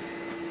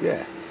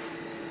 Yeah.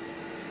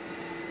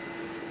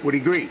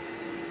 Woody Green.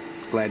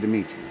 Glad to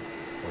meet you.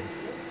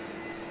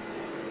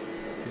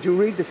 Did you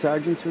read the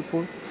sergeant's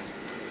report?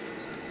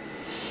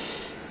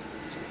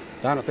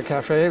 Down at the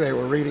cafe, they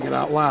were reading it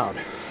out loud.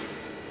 Did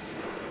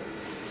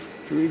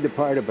you read the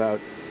part about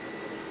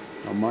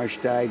how Marsh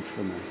died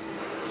from a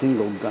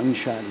single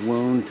gunshot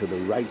wound to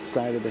the right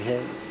side of the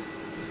head?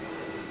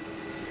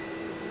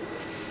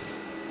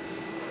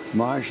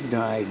 Marsh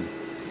died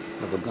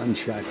of a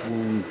gunshot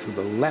wound to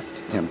the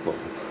left temple,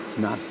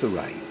 not the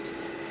right.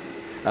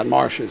 And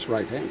Marsh is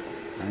right-handed.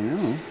 I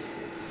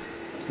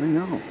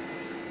know.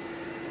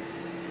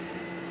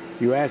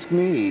 You ask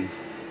me,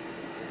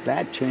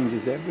 that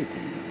changes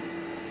everything.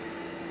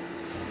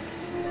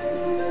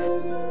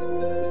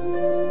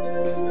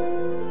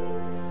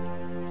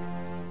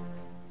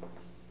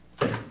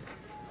 I'd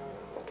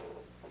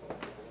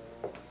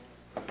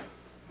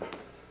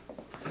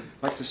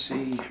like to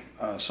see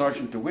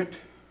Sergeant DeWitt.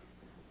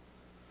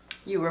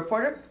 You a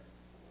reporter?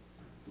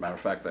 Matter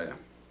of fact, I am.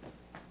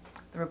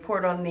 The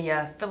report on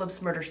the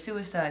Phillips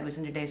murder-suicide was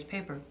in today's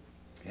paper.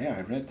 Yeah,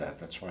 I read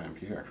that. That's why I'm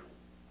here.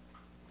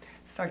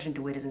 Sergeant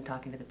DeWitt isn't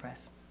talking to the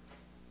press.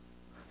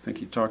 Think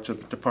you talked to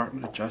the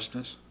Department of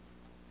Justice?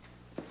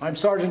 I'm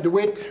Sergeant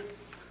DeWitt.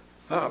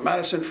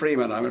 Madison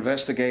Freeman. I'm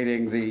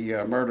investigating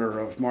the murder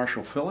of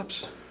Marshall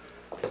Phillips.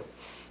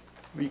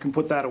 You can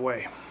put that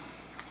away.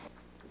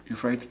 You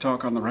afraid to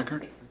talk on the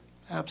record?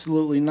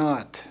 Absolutely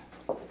not.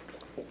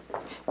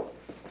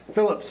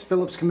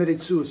 Phillips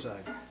committed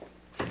suicide.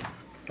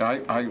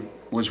 I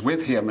was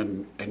with him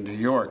in New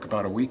York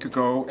about a week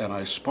ago, and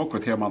I spoke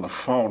with him on the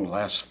phone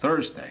last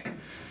Thursday.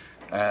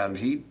 And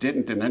he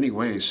didn't in any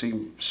way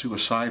seem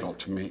suicidal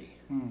to me.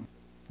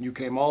 You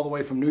came all the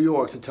way from New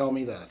York to tell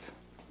me that.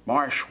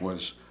 Marsh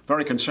was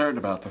very concerned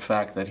about the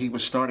fact that he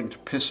was starting to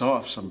piss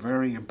off some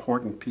very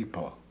important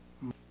people.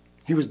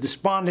 He was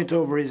despondent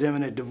over his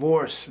imminent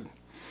divorce,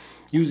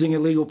 using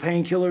illegal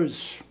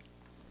painkillers.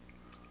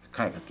 It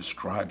kind of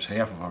describes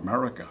half of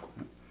America.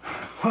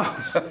 Well,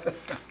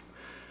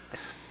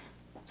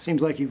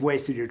 seems like you've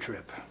wasted your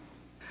trip.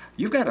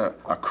 You've got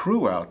a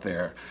crew out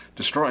there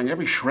destroying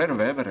every shred of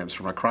evidence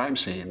from a crime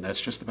scene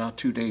that's just about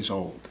 2 days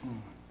old.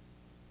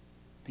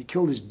 He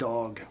killed his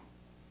dog,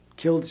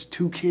 killed his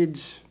 2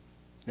 kids,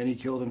 then he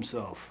killed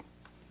himself.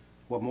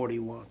 What more do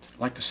you want? I'd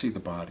like to see the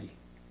body.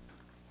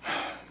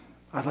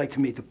 I'd like to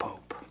meet the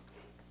Pope.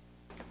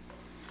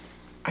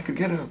 I could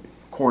get a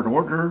court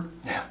order.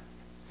 Yeah.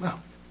 Well,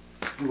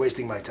 you're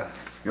wasting my time.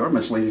 You're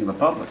misleading the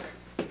public.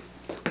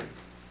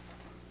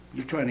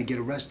 You're trying to get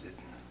arrested.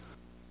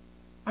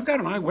 I've got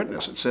an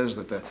eyewitness that says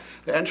that the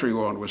entry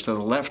wound was to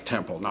the left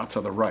temple, not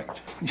to the right.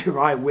 Your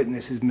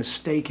eyewitness is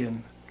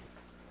mistaken.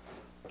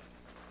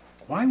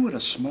 Why would a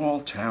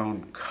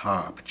small-town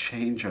cop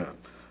change a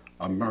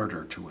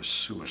murder to a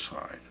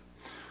suicide?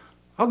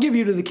 I'll give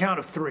you to the count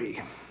of 3.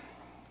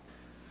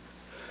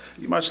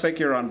 You must think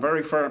you're on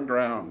very firm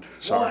ground,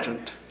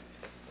 Sergeant.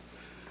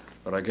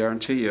 But I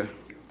guarantee you...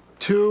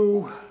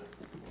 2.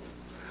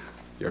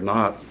 You're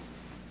not.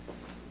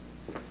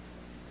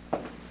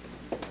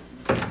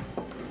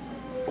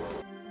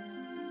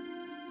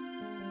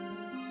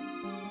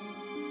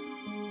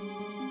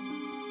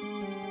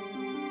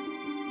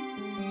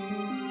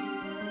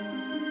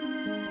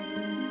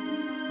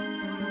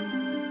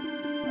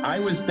 I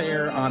was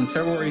there on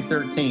February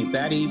 13th.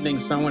 That evening,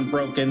 someone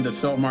broke into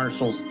Phil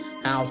Marshall's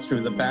house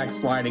through the back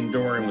sliding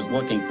door and was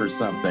looking for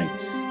something.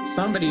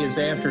 Somebody is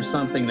after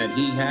something that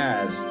he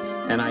has,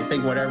 and I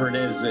think whatever it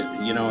is, it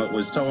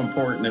was so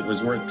important it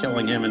was worth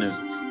killing him and his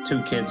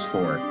 2 kids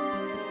for.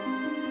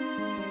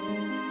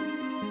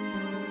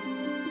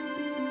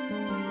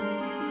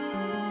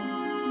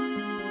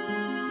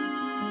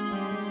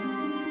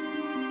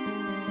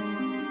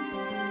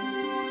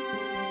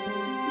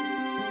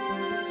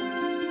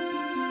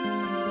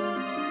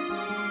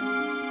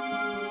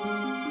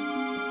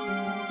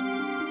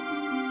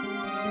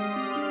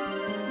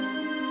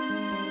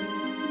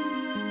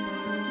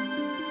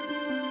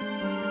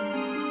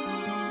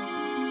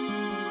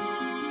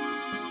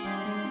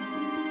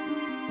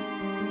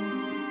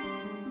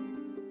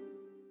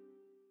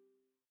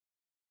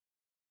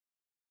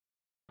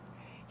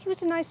 He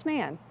was a nice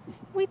man.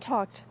 We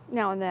talked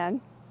now and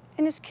then,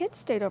 and his kids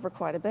stayed over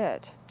quite a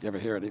bit. You ever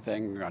hear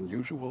anything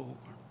unusual?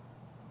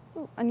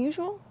 Ooh,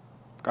 unusual?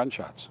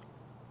 Gunshots.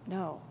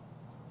 No.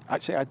 I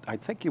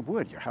think you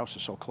would. Your house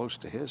is so close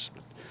to his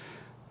that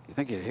you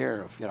think you'd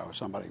hear if,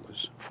 somebody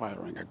was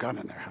firing a gun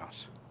in their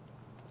house.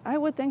 I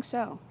would think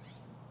so.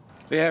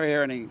 Do you ever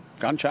hear any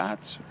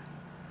gunshots?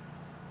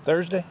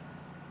 Thursday?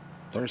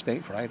 Thursday,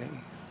 Friday?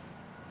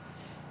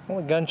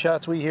 Only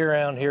gunshots we hear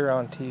around here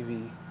on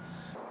TV.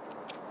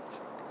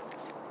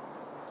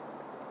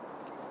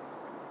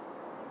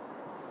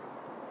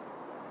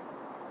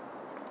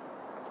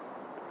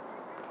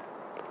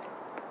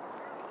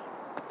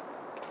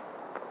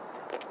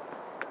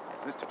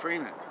 Mr.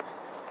 Freeman,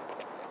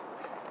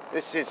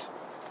 this is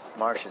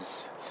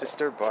Marsh's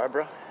sister,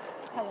 Barbara.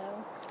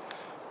 Hello.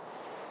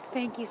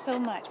 Thank you so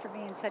much for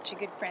being such a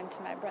good friend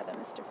to my brother,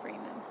 Mr.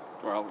 Freeman.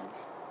 Well,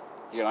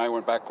 he and I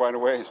went back quite a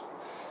ways.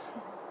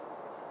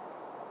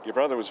 Your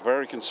brother was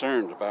very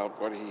concerned about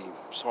what he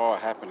saw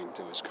happening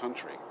to his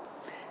country.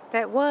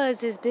 That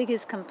was his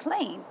biggest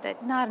complaint,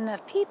 that not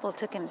enough people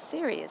took him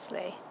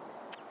seriously.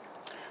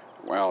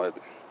 Well,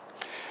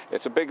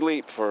 it's a big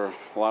leap for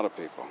a lot of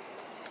people.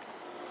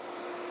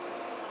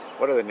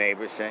 What are the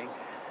neighbors saying?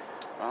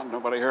 Well,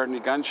 nobody heard any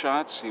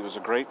gunshots. He was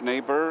a great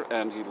neighbor,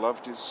 and he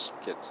loved his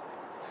kids.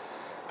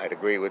 I'd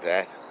agree with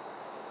that.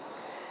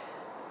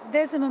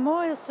 There's a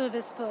memorial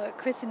service for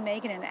Chris and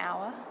Megan in an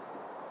hour.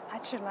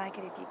 I'd sure like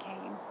it if you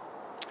came.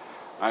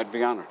 I'd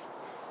be honored.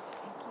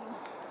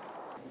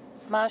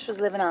 Marsh was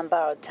living on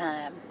borrowed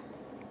time.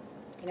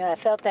 I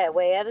felt that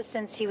way ever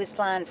since he was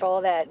flying for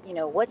all that,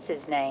 what's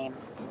his name?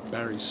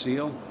 Barry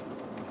Seal?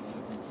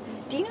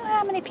 Do you know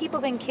how many people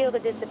have been killed or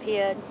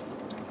disappeared?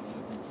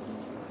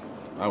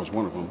 I was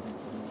one of them.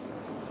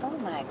 Oh,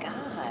 my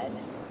God.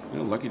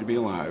 Lucky to be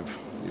alive.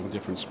 The only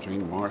difference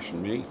between Marsh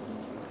and me,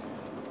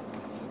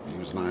 he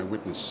was an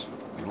eyewitness.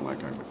 I don't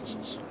like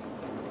eyewitnesses.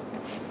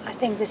 I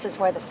think this is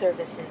where the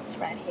service is,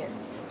 right here.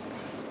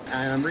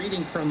 I'm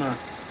reading from a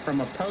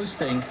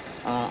posting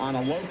on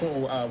a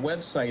local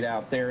website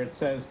out there. It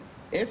says,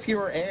 if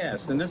you're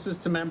asked, and this is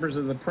to members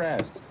of the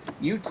press,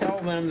 you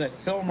tell them that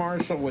Phil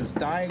Marshall was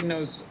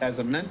diagnosed as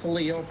a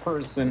mentally ill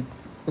person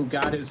who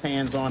got his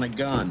hands on a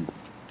gun.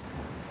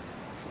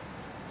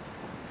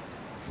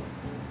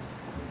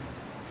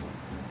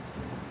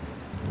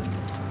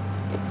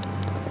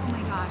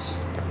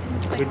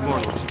 Good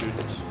morning,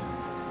 students.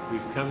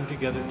 We've come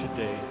together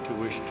today to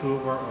wish two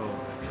of our own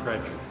a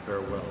tragic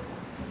farewell.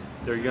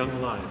 Their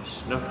young lives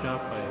snuffed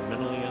out by a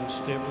mentally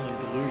unstable and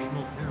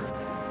delusional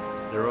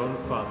parent, their own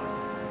father,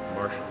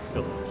 Marshall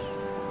Phillips.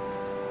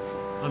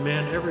 A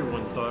man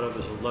everyone thought of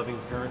as a loving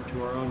parent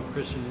to our own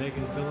Chris and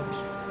Megan Phillips,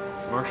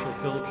 Marshall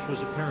Phillips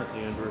was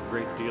apparently under a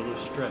great deal of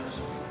stress.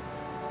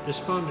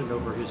 Despondent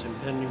over his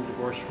impending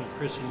divorce from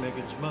Chris and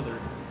Megan's mother,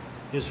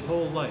 his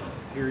whole life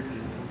appeared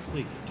in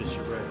complete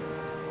disarray.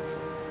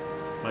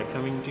 By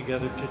coming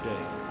together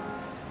today,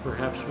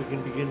 perhaps we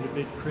can begin to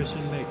bid Chris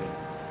and Megan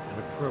an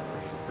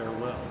appropriate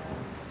farewell.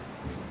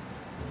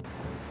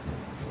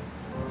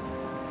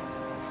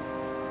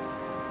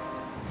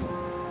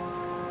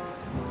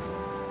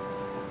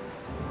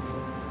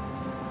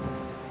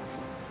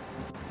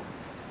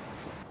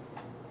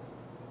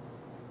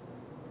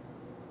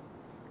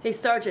 Hey,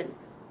 Sergeant.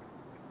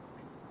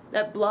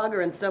 That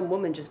blogger and some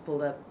woman just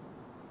pulled up.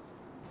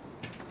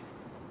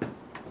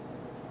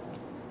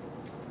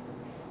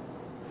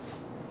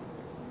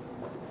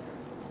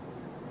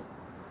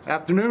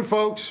 Afternoon,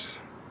 folks.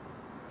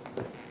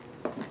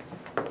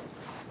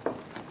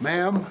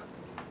 Ma'am.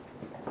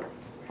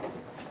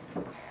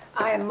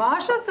 I am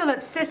Marshall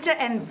Phillips' sister,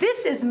 and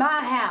this is my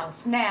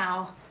house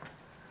now.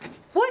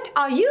 What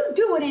are you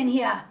doing in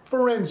here?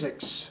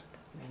 Forensics.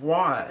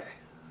 Why?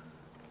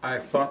 I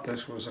thought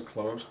this was a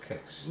closed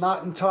case.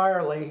 Not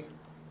entirely.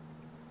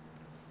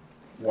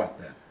 What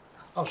then?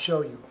 I'll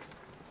show you.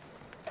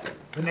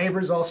 The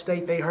neighbors all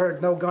state they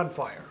heard no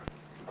gunfire.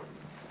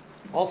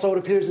 Also, it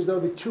appears as though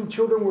the two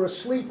children were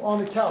asleep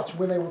on the couch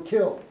when they were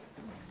killed.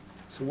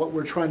 So what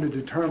we're trying to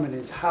determine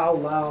is how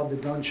loud the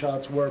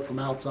gunshots were from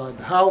outside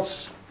the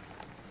house,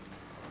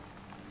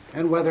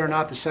 and whether or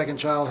not the second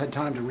child had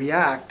time to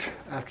react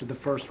after the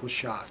first was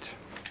shot.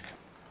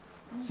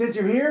 Since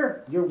you're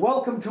here, you're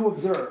welcome to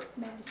observe.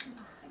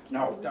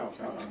 No,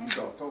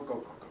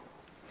 go.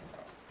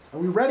 Are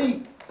we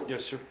ready?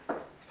 Yes, sir.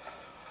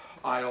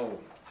 I'll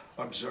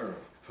observe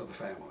for the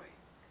family.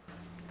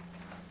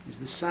 Is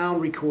the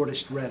sound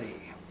recordist ready?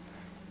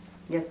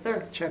 Yes,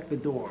 sir. Check the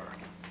door.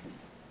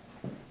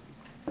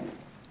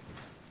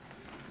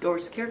 Door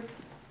secure.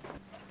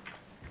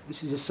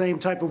 This is the same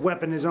type of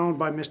weapon as owned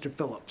by Mr.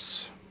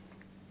 Phillips.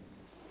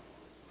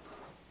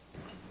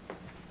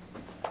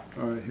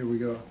 All right, here we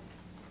go.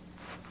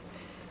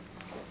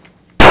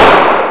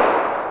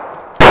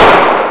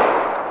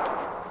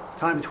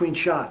 Time between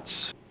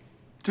shots.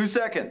 2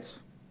 seconds.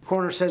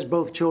 Coroner says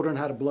both children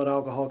had a blood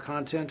alcohol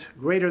content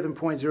greater than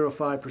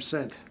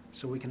 0.05%,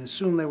 so we can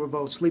assume they were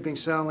both sleeping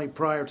soundly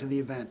prior to the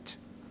event.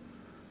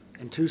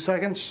 In 2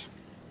 seconds,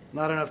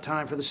 not enough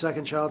time for the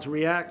second child to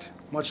react,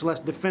 much less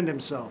defend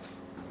himself.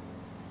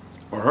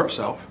 Or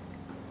herself.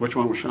 Which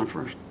one was shot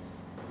first?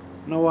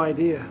 No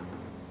idea.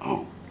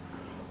 Oh.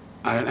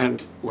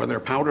 And were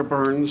there powder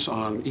burns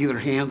on either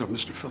hand of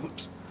Mr.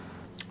 Phillips?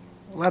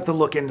 We'll have to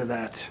look into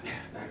that.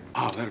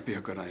 Oh, that'd be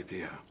a good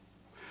idea.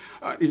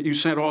 You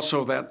said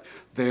also that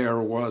there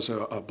was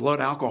a blood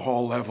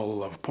alcohol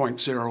level of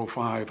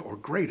 0.05 or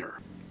greater.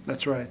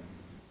 That's right.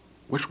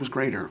 Which was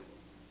greater?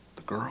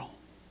 The girl?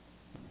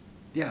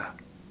 Yeah.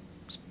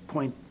 It's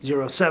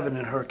 0.07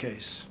 in her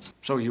case.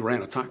 So you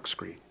ran a tox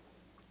screen?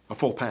 A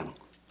full panel?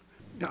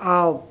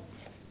 I'll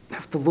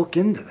have to look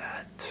into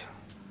that.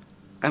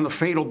 And the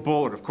fatal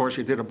bullet, of course,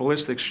 you did a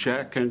ballistics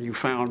check and you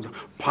found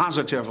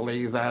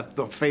positively that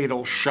the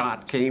fatal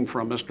shot came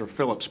from Mr.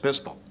 Phillips'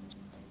 pistol.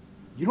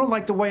 You don't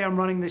like the way I'm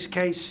running this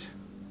case?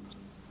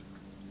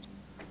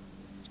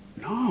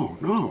 No.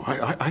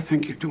 I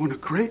think you're doing a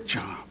great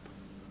job.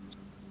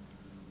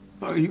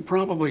 You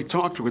probably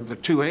talked with the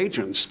two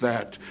agents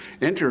that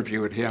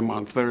interviewed him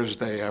on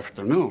Thursday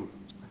afternoon.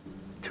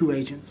 Two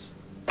agents?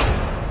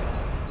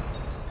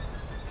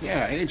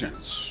 Yeah,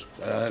 agents.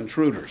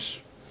 Intruders.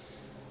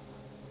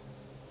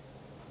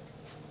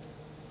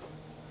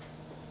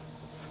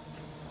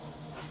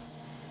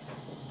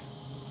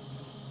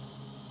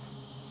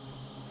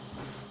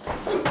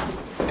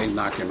 They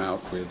knock him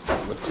out with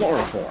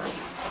chloroform.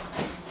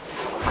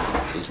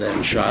 He's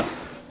then shot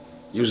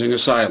using a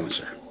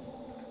silencer.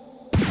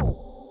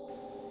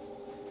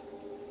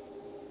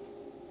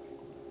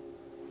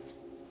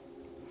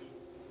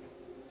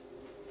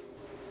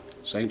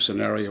 Same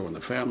scenario in the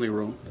family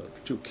room. The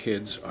two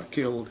kids are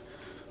killed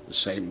the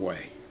same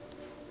way.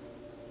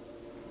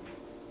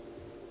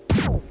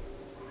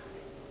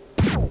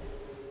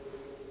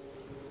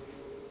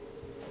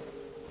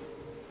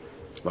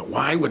 But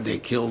why would they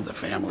kill the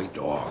family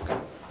dog?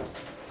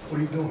 What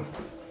are you doing?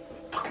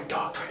 Fucking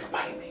dog trying to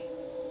bite me.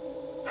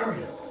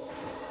 Hurry up.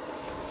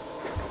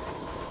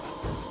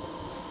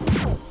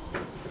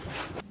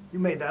 You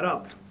made that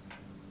up.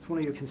 It's one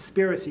of your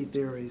conspiracy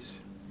theories.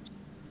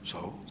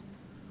 So?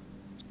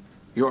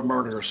 Your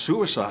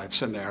murder-suicide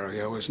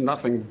scenario is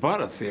nothing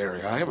but a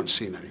theory. I haven't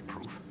seen any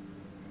proof.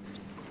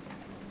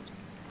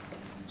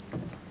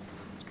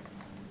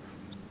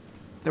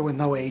 There were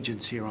no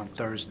agents here on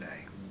Thursday.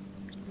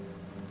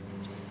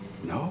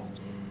 No?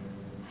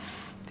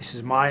 This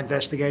is my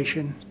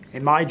investigation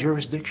in my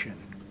jurisdiction.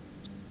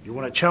 You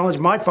want to challenge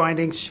my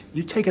findings,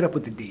 you take it up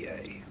with the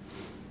DA.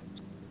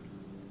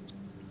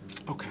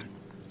 Okay.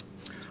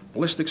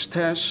 Ballistics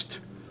test,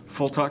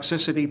 full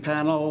toxicity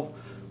panel,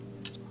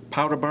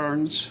 powder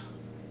burns.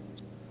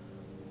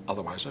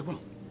 Otherwise, I will.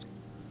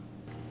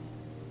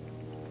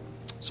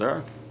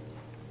 Sir,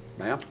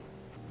 ma'am,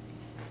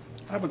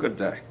 have a good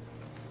day.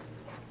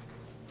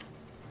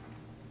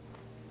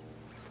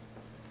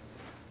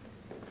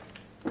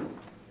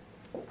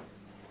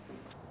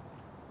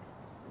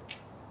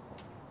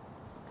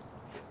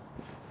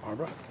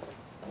 Barbara,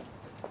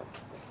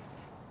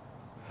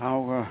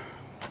 how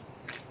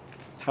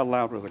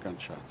loud were the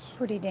gunshots?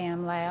 Pretty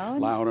damn loud.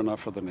 Loud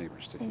enough for the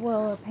neighbors to hear.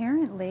 Well,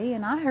 apparently,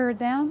 and I heard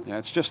them. Yeah,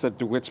 it's just that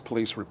DeWitt's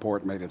police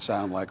report made it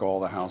sound like all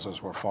the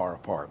houses were far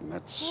apart, and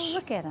that's Well,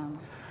 look at them.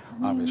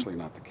 obviously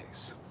not the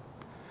case.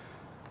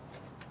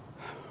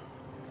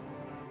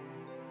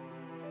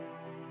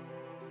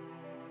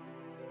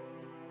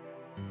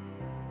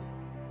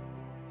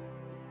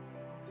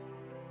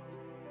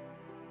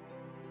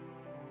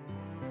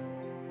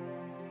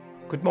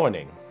 Good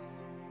morning.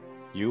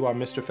 You are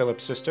Mr.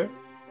 Phillips' sister?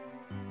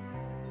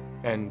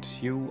 And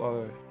you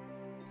are...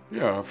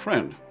 Yeah, a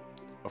friend.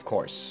 Of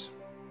course.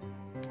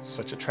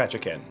 Such a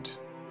tragic end.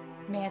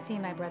 May I see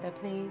my brother,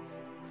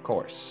 please? Of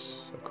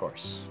course, of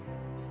course.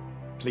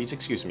 Please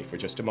excuse me for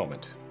just a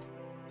moment.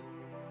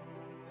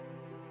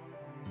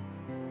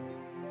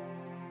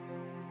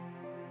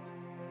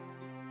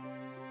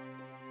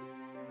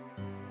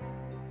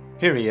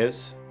 Here he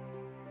is.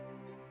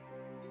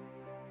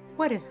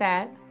 What is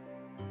that?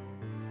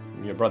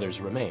 Your brother's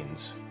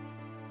remains.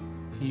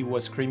 He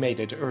was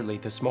cremated early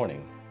this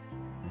morning.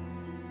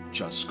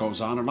 Just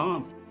goes on and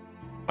on.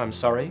 I'm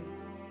sorry?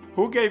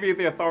 Who gave you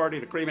the authority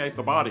to cremate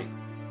the body?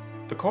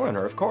 The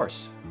coroner, of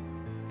course.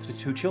 The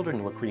 2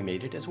 children were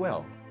cremated as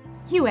well.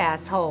 You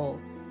asshole.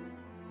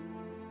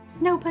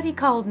 Nobody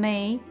called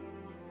me.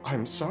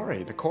 I'm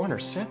sorry. The coroner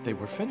said they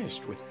were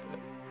finished with...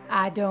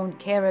 I don't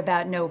care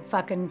about no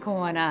fucking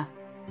coroner.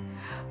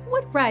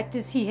 What right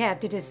does he have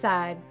to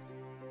decide?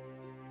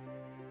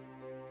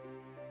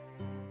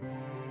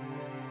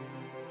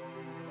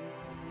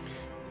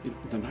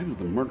 The night of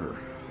the murder,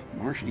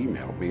 Marsh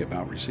emailed me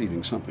about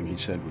receiving something he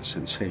said was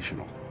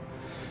sensational.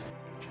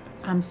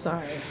 I'm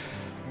sorry.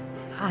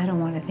 I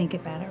don't want to think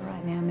about it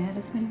right now,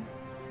 Madison.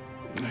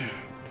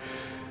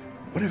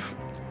 What if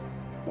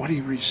what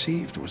he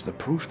received was the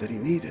proof that he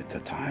needed to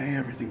tie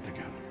everything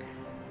together?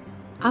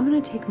 I'm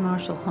going to take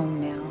Marshall home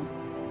now,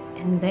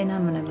 and then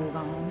I'm going to move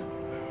on.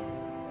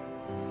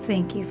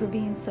 Thank you for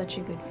being such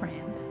a good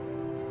friend.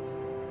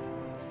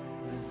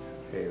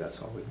 Hey, that's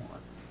all we want.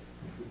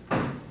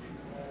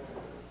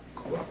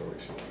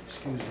 Cooperation.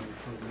 Excuse me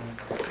for a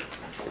minute.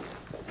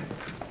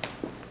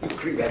 You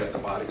cremated the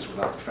bodies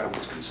without the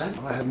family's consent?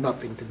 I had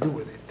nothing to do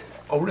with it.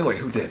 Oh, really?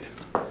 Who did?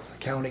 The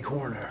county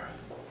coroner.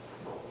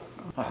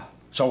 Ah,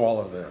 so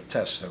all of the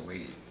tests that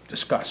we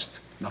discussed,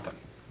 nothing?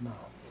 No.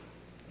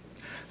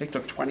 They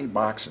took 20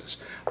 boxes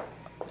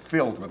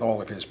filled with all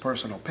of his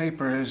personal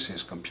papers,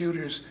 his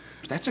computers.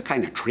 That's the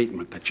kind of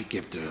treatment that you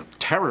give to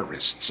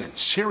terrorists and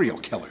serial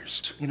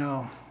killers. You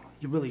know,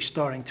 you're really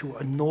starting to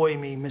annoy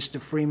me, Mr.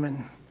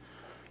 Freeman.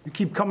 You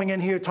keep coming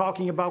in here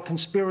talking about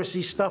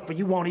conspiracy stuff, but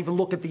you won't even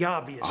look at the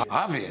obvious.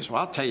 Obvious?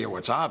 Well, I'll tell you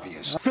what's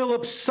obvious.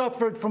 Phillips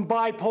suffered from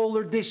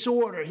bipolar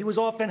disorder. He was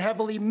often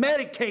heavily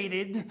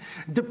medicated,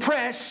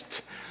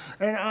 depressed,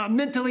 and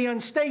mentally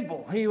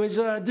unstable. He was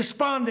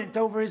despondent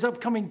over his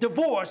upcoming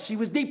divorce. He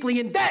was deeply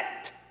in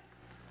debt.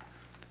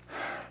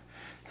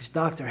 His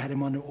doctor had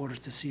him under orders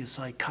to see a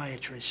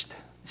psychiatrist.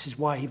 This is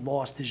why he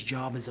lost his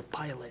job as a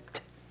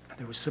pilot.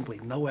 There was simply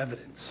no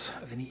evidence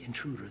of any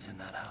intruders in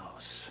that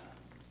house.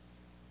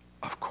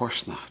 Of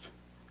course not.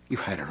 You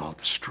had it all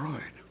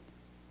destroyed.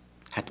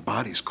 Had the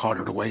bodies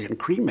carted away and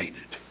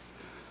cremated.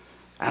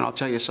 And I'll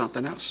tell you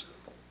something else.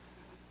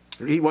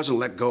 He wasn't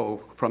let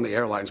go from the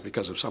airlines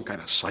because of some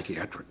kind of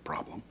psychiatric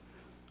problem.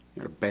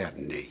 You're a bad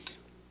knee.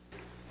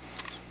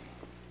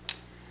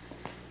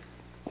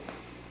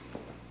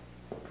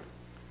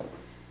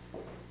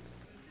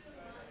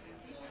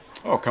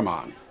 Oh, come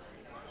on.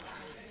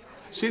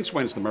 Since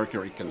when's the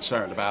Mercury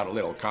concerned about a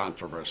little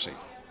controversy?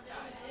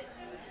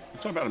 We're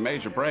talking about a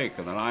major break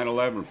in the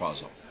 9/11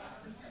 puzzle.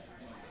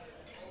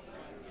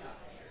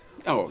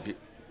 Oh, he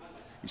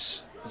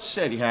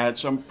said he had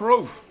some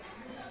proof.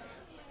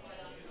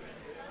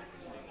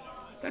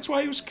 That's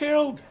why he was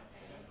killed.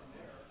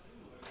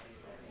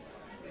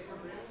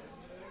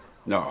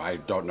 No, I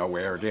don't know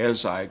where it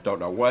is. I don't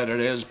know what it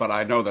is, but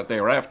I know that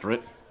they were after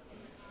it.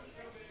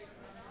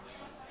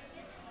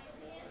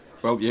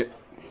 Well,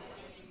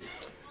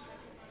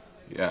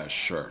 yeah,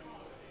 sure.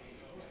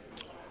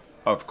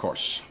 Of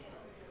course.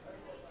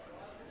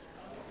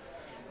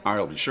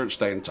 I'll be sure to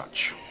stay in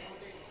touch.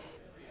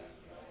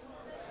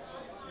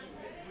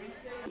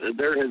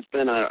 There has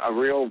been a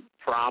real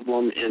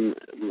problem in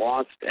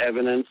lost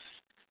evidence,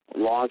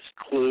 lost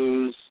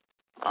clues,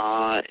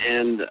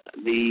 and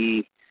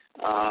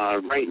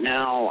right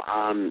now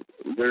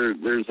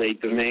there's a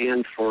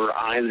demand for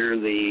either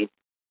the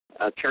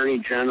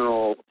Attorney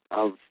General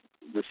of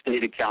the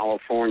state of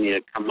California,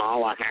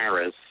 Kamala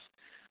Harris,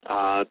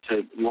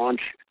 to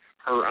launch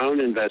her own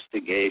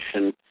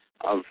investigation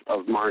of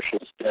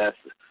Marshall's death,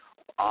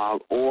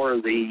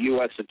 or the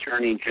U.S.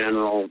 Attorney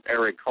General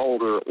Eric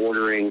Holder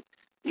ordering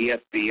the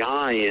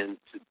FBI in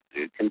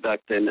to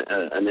conduct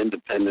an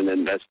independent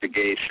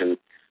investigation.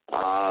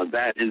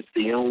 That is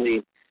the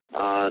only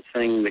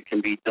thing that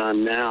can be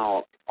done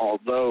now,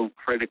 although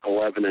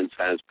critical evidence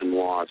has been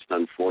lost,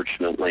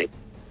 unfortunately.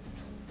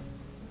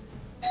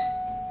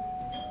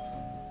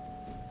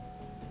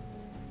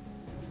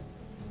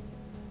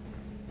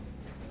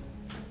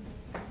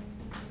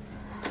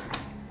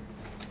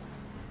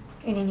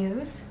 Any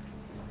news?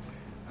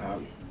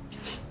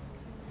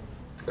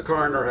 The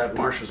coroner had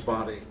Marcia's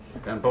body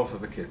and both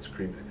of the kids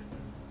cremated.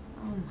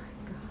 Oh my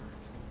God.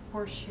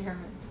 Poor Sharon.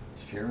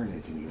 Sharon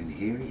isn't even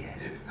here yet.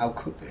 How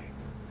could they?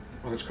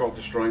 Well, it's called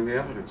destroying the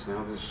evidence.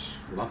 Now there's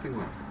nothing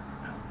left.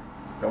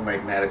 Don't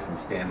make Madison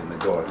stand in the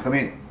door. Come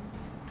in.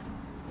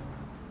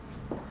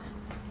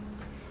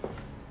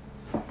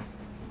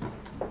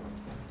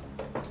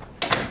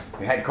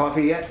 You had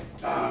coffee yet?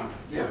 Yeah,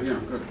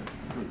 I'm good.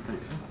 Good,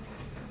 thanks.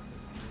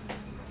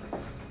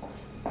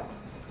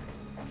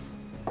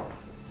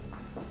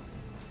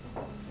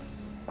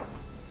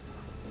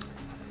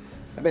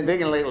 I've been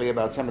thinking lately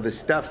about some of the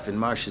stuff in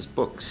Marcia's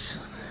books.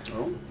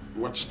 Oh?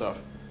 What stuff?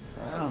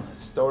 Well, the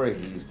story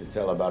he used to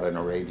tell about an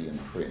Arabian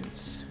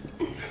prince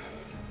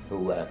who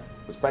was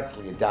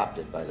practically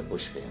adopted by the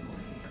Bush family.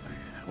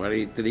 What,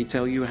 did he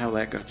tell you how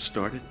that got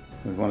started?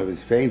 It was one of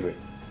his favorite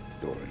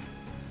stories.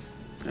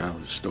 Oh,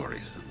 the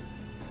stories.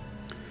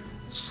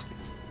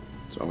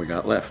 That's all we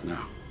got left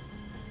now.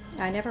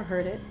 I never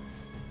heard it.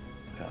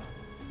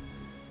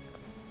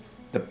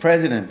 The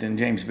president and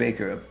James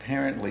Baker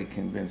apparently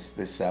convinced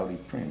the Saudi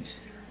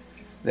prince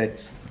that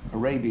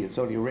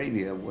Saudi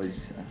Arabia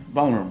was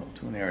vulnerable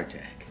to an air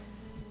attack.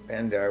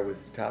 Bandar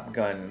was the top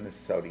gun in the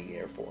Saudi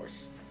Air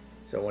Force.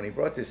 So when he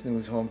brought this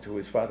news home to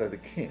his father, the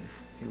king,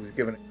 he was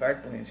given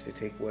carte blanche to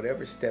take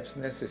whatever steps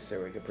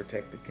necessary to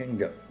protect the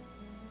kingdom.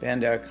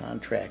 Bandar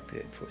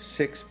contracted for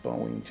 6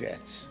 Boeing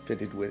jets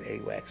fitted with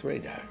AWACS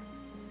radar.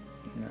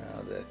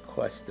 Now, the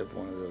cost of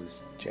one of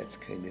those jets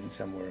came in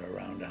somewhere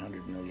around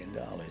 $100 million.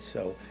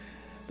 So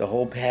the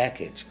whole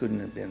package couldn't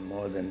have been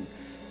more than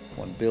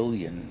 $1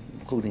 billion,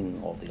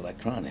 including all the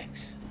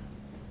electronics.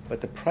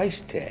 But the price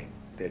tag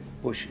that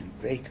Bush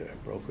and Baker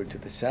brokered to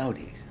the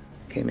Saudis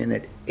came in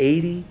at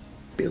 $80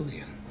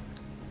 billion.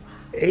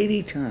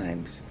 80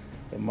 times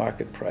the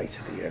market price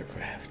of the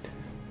aircraft.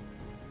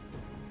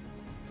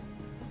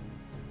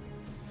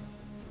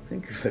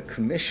 Think of the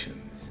commissions.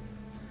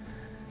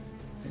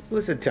 It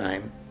was a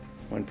time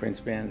when Prince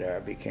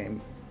Bandar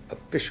became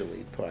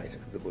officially part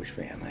of the Bush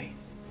family.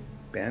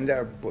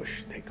 Bandar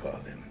Bush, they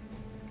called him,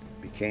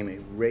 became a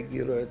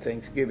regular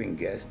Thanksgiving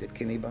guest at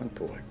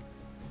Kennebunkport.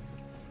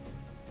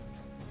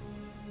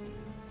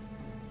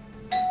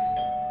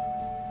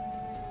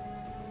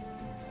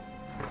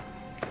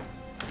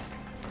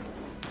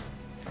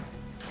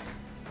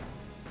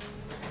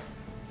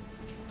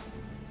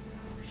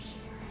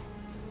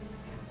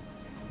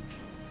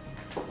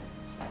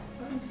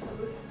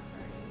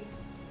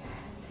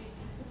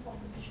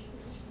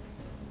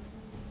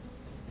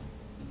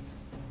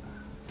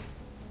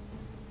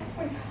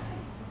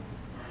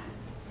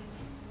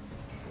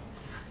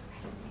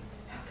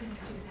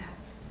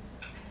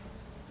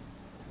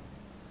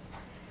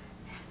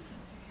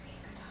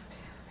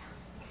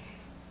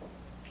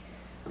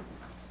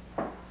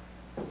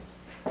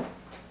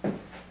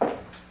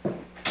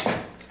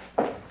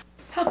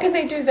 How can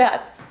they do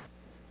that?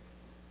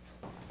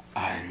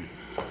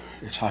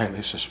 It's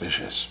highly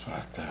suspicious,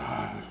 but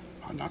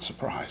I'm not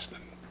surprised.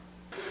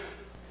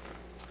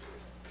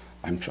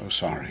 I'm so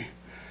sorry.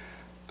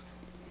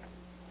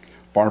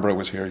 Barbara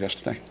was here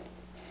yesterday.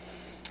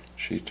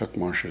 She took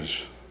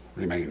Marcia's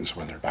remains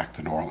with her back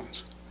to New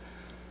Orleans.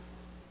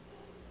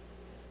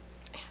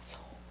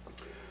 Asshole.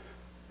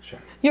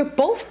 Sharon. You're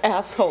both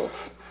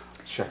assholes.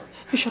 Sharon.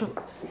 You shut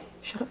up.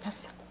 Shut up,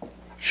 Madison.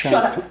 Shut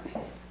up.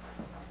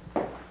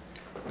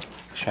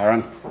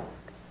 Sharon.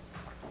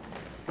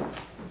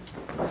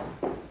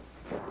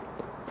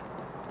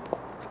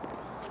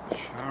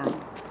 Sharon.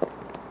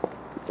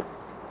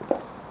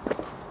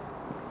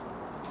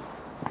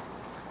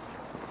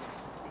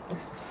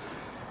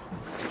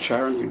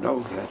 Sharon, you know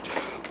that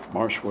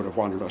Marsh would have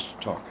wanted us to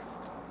talk.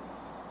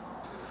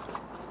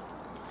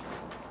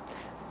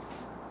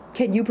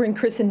 Can you bring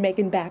Chris and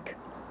Megan back?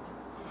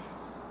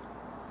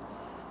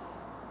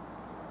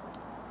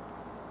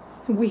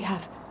 We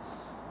have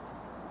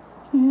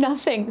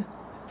nothing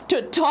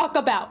to talk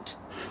about.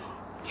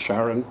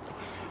 Sharon,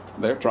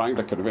 they're trying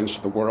to convince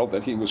the world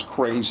that he was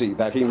crazy,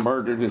 that he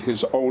murdered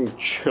his own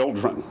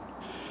children.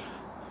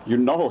 You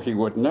know he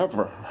would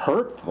never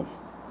hurt them.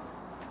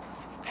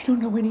 I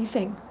don't know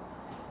anything.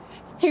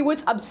 He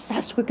was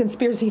obsessed with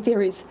conspiracy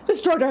theories,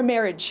 destroyed our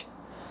marriage.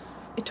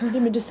 It turned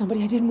him into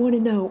somebody I didn't want to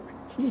know.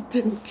 He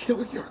didn't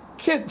kill your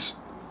kids.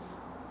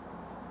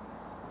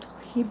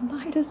 He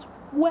might as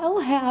well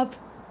have.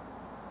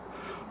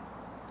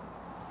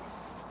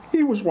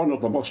 He was one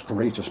of the most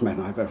courageous men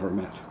I've ever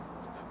met.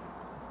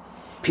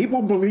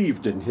 People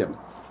believed in him.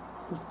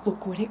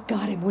 Look what it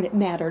got him when it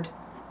mattered.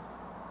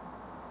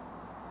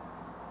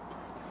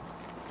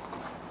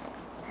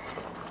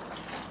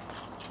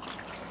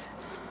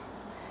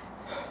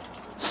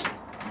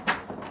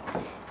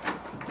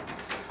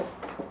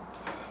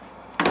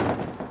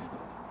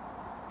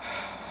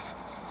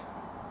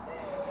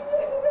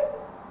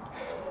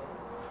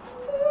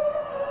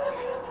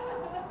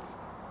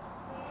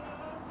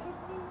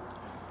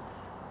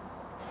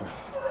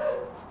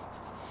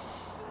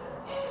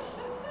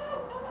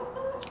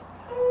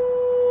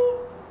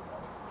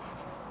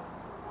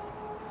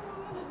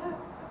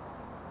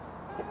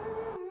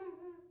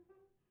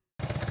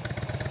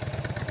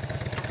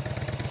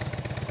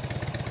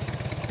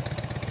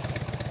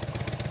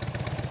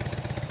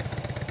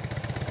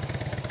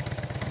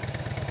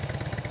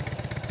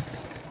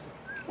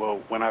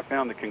 Well, when I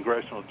found the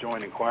Congressional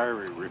Joint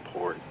Inquiry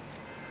Report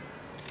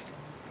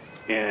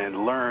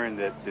and learned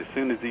that as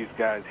soon as these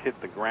guys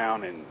hit the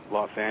ground in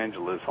Los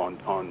Angeles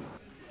on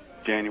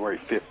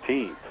January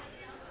 15th,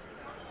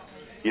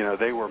 you know,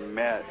 they were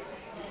met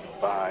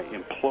by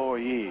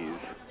employees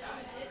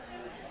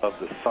of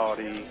the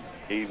Saudi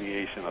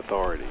Aviation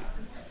Authority.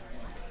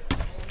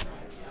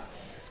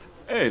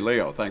 Hey,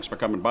 Leo, thanks for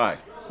coming by.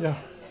 Yeah,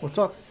 what's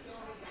up?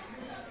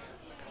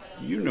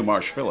 You knew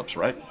Marsh Phillips,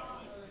 right?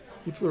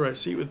 He flew right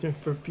seat with me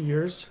for a few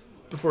years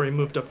before he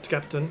moved up to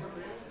captain.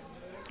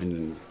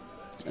 And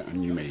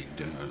you made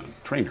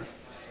trainer.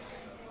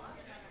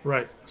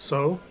 Right,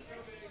 so?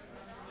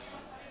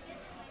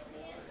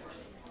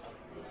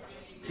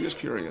 I'm just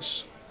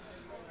curious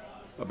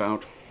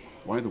about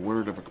why the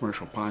word of a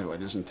commercial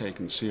pilot isn't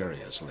taken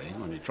seriously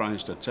when he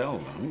tries to tell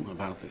them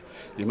about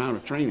the amount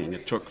of training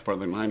it took for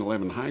the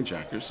 9/11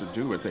 hijackers to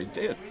do what they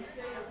did.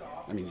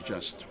 I mean,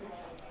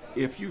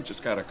 if you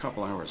just got a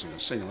couple hours in a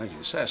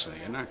single-engine Cessna,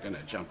 you're not going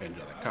to jump into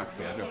the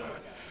cockpit of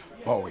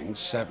a Boeing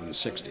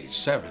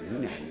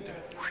 767 and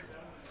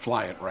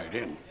fly it right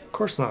in. Of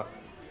course not.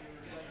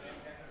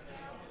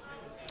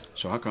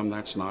 So how come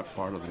that's not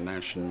part of the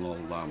national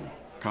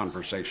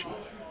conversation?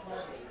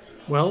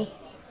 Well,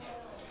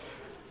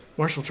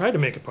 Marshall tried to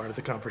make it part of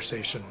the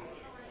conversation.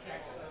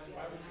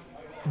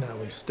 Now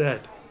he's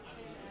dead.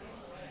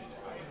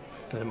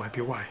 That might be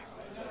why.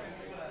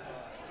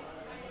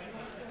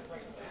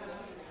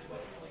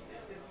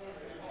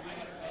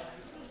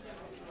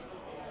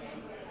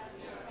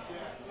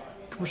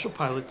 Commercial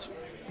pilots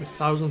with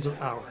thousands of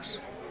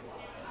hours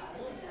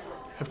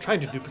have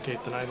tried to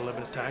duplicate the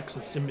 9/11 attacks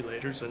in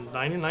simulators, and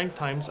 99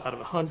 times out of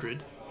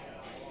 100,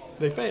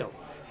 they fail.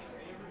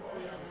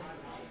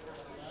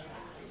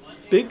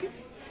 Big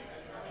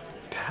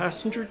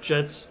passenger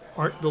jets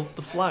aren't built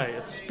to fly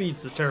at the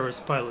speeds the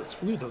terrorist pilots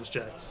flew those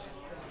jets.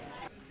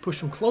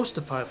 Push them close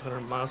to 500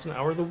 miles an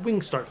hour, the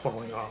wings start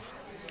falling off.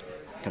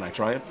 Can I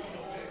try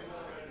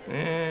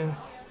it?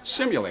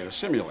 Simulator.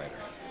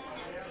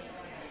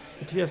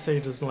 The TSA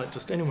doesn't let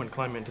just anyone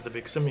climb into the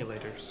big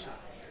simulators.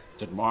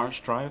 Did Marsh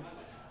try it?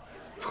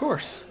 Of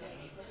course.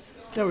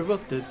 Yeah, we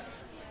both did.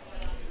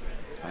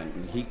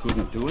 And he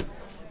couldn't do it?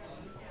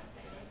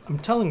 I'm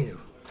telling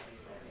you.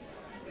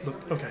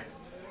 Look, okay.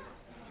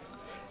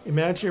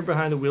 Imagine you're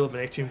behind the wheel of an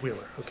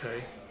 18-wheeler,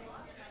 okay?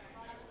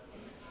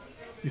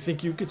 You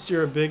think you could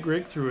steer a big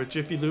rig through a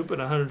Jiffy Loop at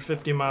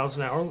 150 miles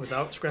an hour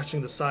without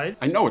scratching the side?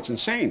 I know, it's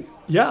insane.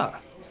 Yeah.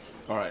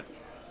 All right.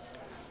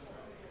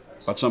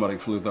 But somebody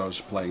flew those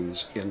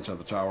planes into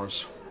the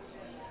towers.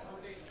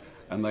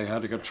 And they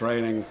had to get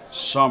training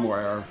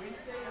somewhere.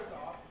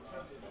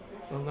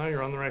 Well, now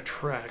you're on the right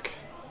track.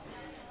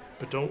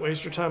 But don't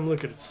waste your time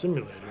looking at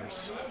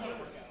simulators.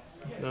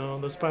 No,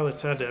 those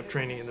pilots had to have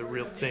training in the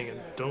real thing,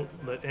 and don't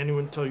let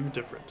anyone tell you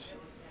different.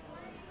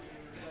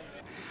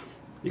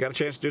 You got a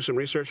chance to do some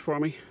research for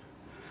me?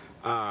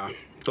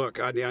 Look,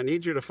 I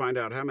need you to find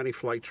out how many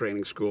flight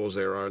training schools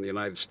there are in the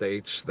United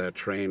States that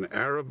train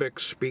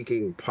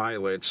Arabic-speaking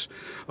pilots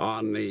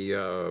on the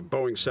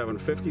Boeing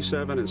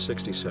 757 and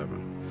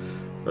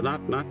 67. But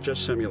not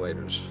just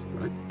simulators,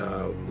 right?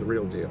 The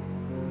real deal.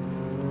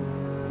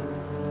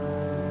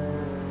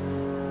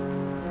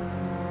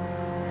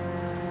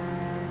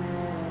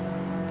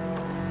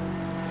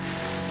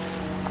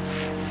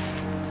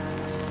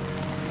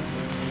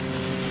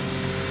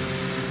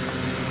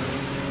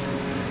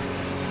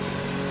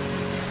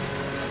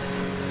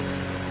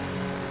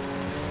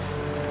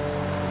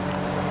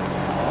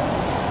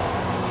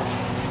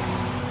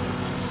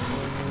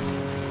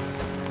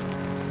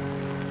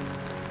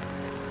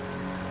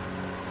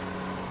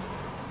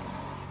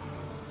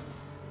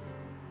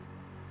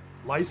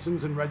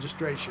 License and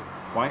registration.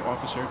 Why,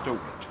 Officer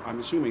DeWitt? I'm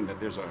assuming that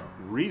there's a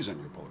reason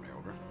you're pulling me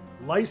over.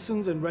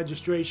 License and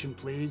registration,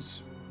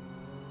 please.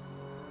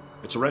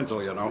 It's a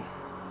rental, you know.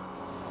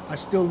 I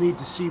still need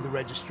to see the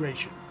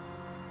registration.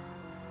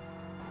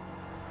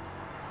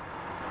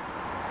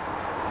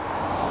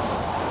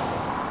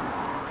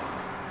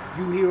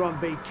 You here on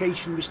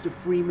vacation, Mr.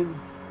 Freeman?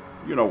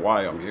 You know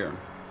why I'm here.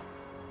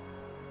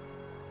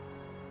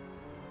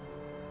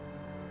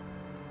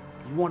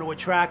 You want to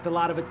attract a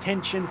lot of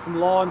attention from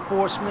law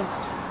enforcement?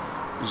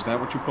 Is that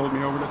what you pulled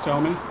me over to tell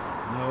me?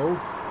 No.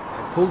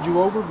 I pulled you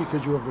over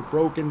because you have a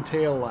broken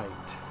tail light.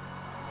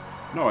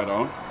 No, I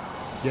don't.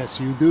 Yes,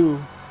 you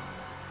do.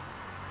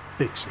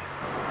 Fix it.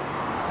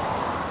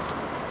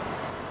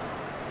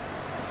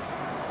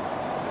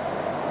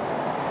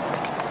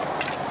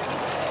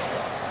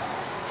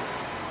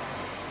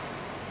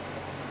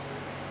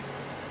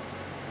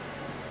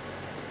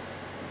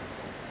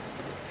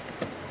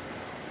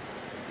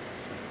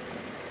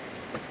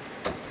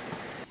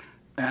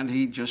 And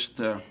he just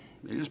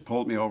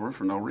pulled me over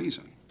for no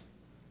reason.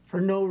 For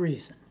no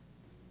reason?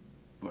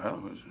 Well,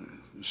 it was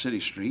a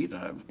city street.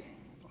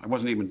 I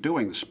wasn't even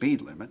doing the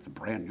speed limit, the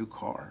brand new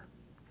car.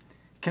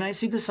 Can I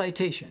see the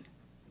citation?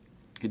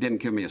 He didn't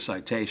give me a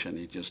citation,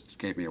 he just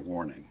gave me a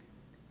warning.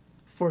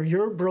 For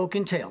your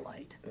broken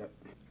taillight?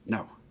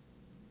 No.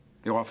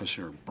 The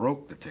officer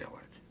broke the taillight.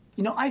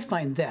 You know, I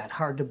find that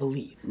hard to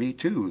believe. Me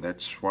too,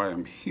 that's why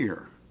I'm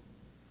here.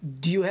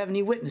 Do you have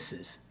any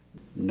witnesses?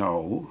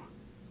 No.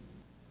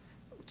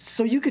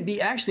 So you could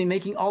be actually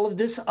making all of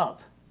this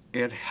up?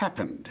 It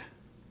happened.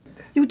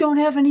 You don't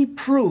have any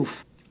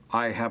proof.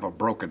 I have a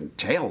broken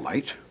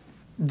taillight.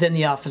 Then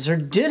the officer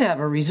did have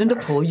a reason to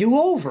pull you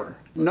over.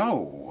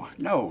 No,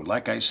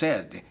 like I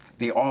said,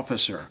 the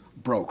officer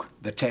broke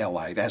the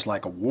taillight as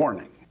like a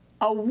warning.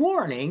 A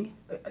warning?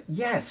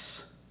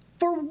 Yes.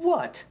 For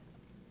what?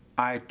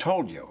 I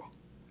told you.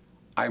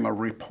 I'm a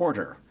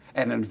reporter,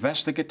 an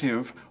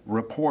investigative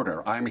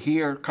reporter. I'm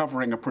here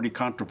covering a pretty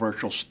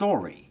controversial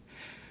story.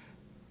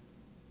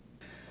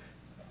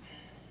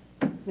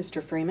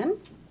 Mr. Freeman,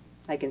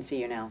 I can see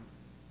you now.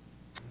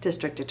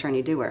 District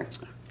Attorney Dewar,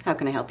 how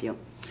can I help you?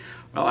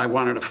 Well, I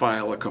wanted to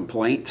file a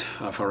complaint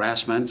of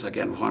harassment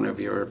against one of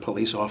your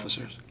police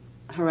officers.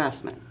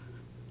 Harassment?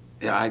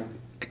 Yeah, I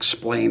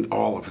explained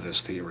all of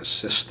this to your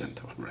assistant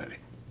already.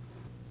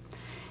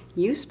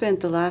 You spent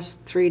the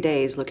last 3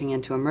 days looking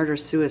into a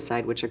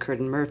murder-suicide which occurred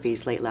in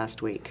Murphy's late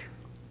last week.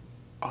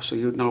 Oh, so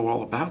you know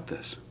all about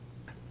this?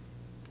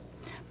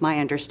 My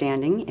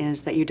understanding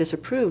is that you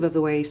disapprove of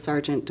the way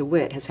Sergeant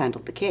DeWitt has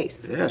handled the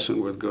case. Yes,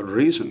 and with good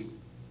reason.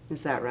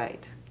 Is that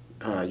right?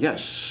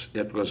 Yes,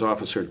 it was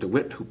Officer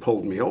DeWitt who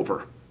pulled me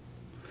over.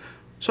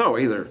 So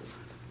either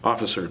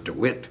Officer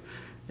DeWitt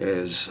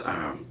is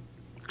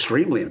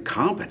extremely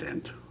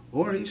incompetent,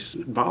 or he's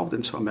involved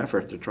in some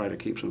effort to try to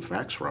keep some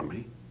facts from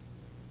me.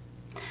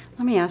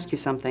 Let me ask you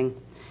something.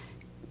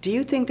 Do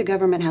you think the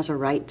government has a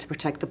right to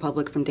protect the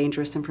public from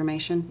dangerous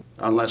information?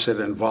 Unless it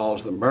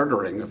involves the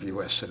murdering of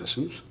U.S.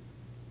 citizens.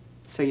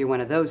 So you're one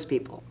of those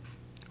people?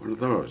 One of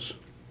those.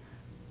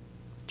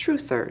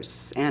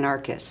 Truthers,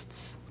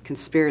 anarchists,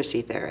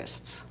 conspiracy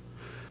theorists.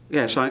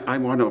 Yes,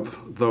 I'm one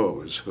of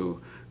those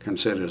who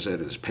considers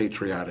it his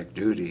patriotic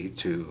duty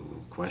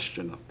to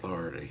question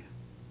authority.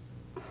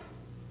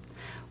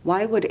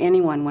 Why would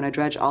anyone want to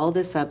dredge all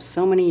this up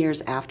so many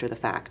years after the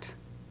fact?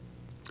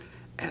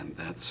 And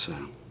that's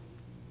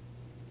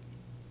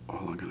all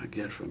I'm going to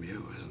get from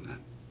you, isn't it?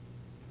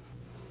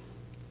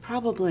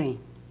 Probably.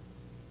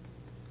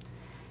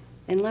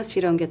 Unless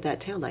you don't get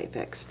that taillight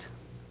fixed.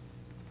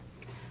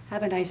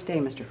 Have a nice day,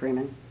 Mr.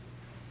 Freeman.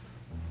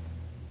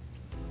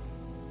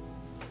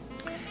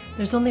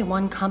 There's only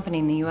one company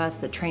in the U.S.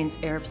 that trains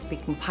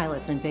Arab-speaking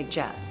pilots in big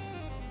jets.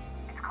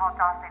 It's called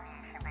DOS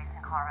Aviation, based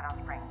in Colorado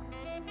Springs.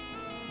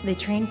 They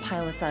train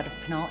pilots out of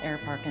Pinal Air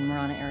Park in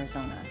Marana,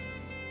 Arizona.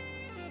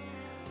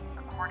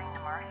 According to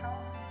Marshall,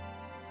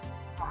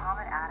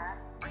 Mohammed Atta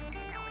received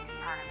at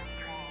least part of his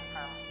training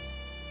from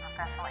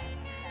professional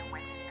aviation,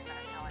 which is an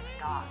affiliate of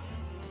DOS.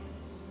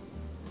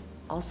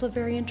 Also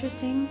very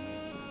interesting,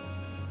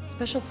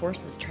 Special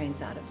Forces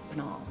trains out of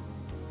Pinal.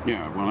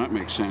 Yeah, well, that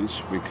makes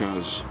sense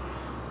because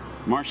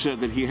Marsh said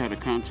that he had a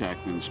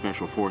contact in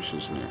Special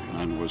Forces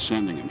there and was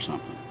sending him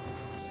something.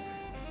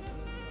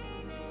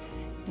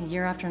 A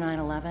year after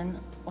 9/11,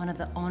 one of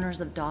the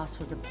owners of DOS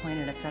was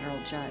appointed a federal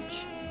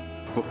judge.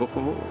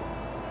 Oh.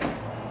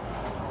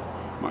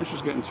 Marsh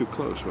is getting too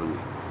close, wasn't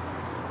he?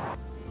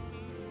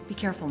 Be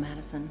careful,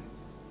 Madison.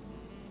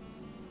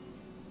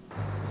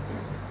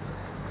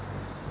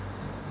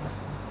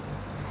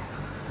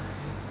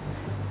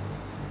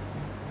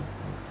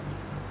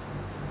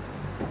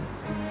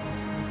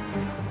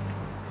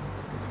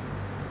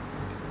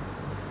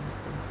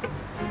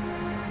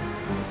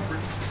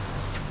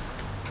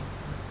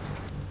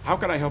 How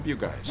can I help you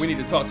guys? We need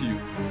to talk to you.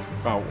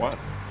 About what?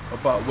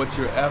 About what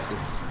you're after.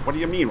 What do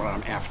you mean what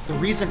I'm after? The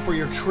reason for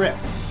your trip.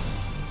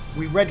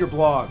 We read your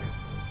blog.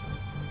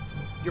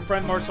 Your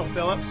friend Marshall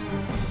Phillips,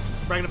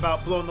 bragging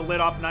about blowing the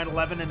lid off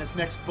 9/11 in his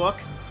next book.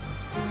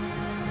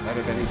 That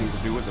have anything to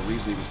do with the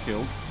reason he was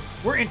killed?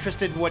 We're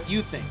interested in what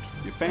you think.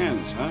 Your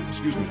fans, huh?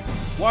 Excuse me.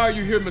 Why are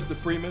you here, Mr.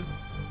 Freeman?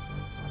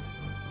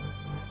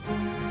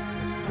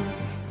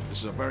 This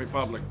is a very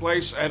public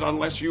place, and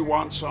unless you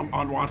want some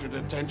unwanted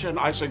attention,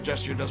 I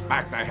suggest you just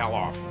back the hell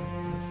off.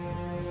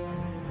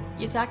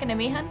 You talking to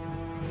me, hun?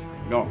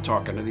 No, I'm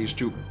talking to these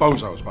two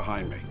bozos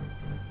behind me.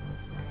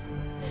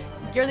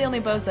 You're the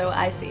only bozo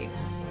I see.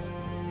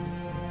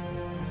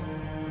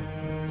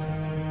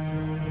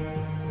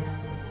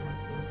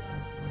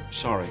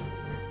 sorry.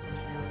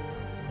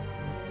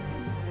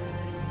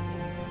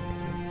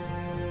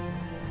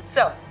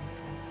 So,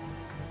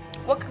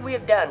 what could we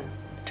have done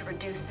to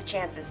reduce the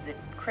chances that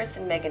Chris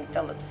and Megan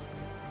Phillips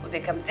would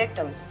become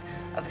victims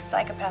of a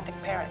psychopathic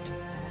parent?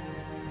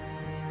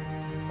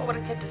 What would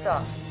have tipped us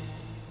off?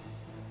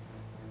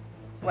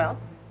 Well,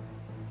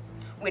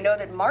 we know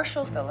that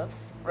Marshall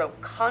Phillips wrote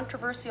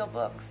controversial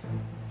books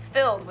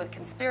filled with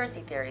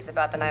conspiracy theories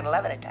about the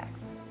 9/11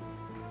 attacks.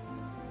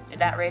 Did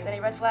that raise any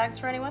red flags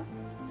for anyone?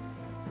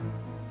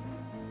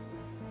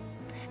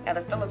 Now,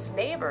 the Phillips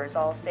neighbors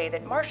all say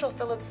that Marshall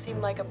Phillips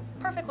seemed like a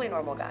perfectly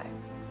normal guy.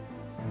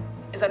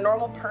 Is a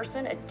normal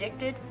person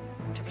addicted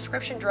to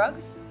prescription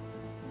drugs?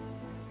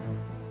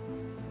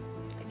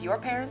 If your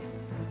parents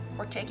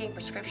were taking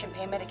prescription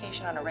pain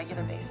medication on a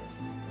regular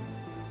basis,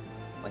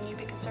 wouldn't you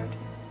be concerned?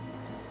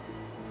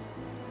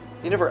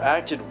 He never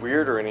acted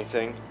weird or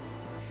anything.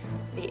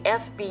 The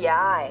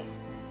FBI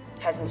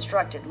has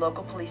instructed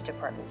local police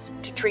departments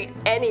to treat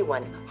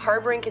anyone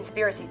harboring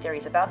conspiracy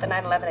theories about the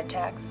 9/11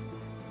 attacks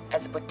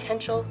as a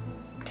potential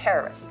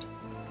terrorist.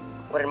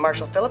 What did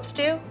Marshall Phillips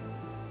do?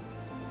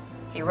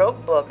 He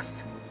wrote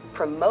books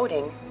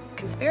promoting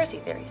conspiracy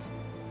theories.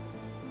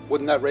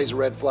 Wouldn't that raise a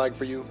red flag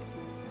for you?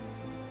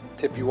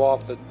 Tip you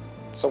off that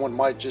someone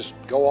might just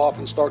go off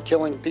and start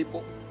killing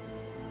people?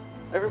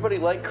 Everybody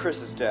liked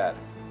Chris's dad.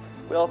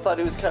 We all thought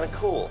he was kind of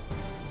cool.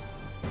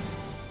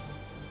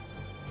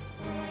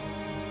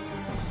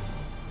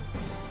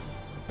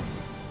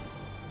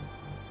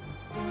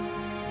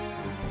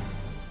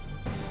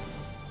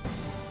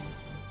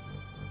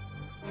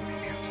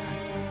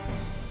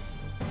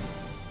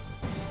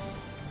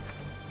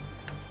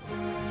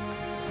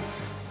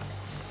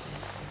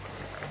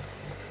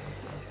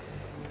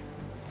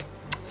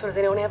 So does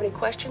anyone have any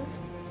questions?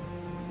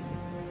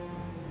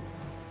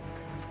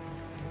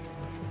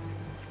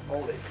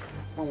 Hold it.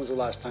 When was the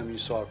last time you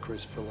saw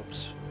Chris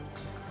Phillips?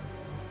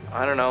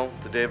 I don't know,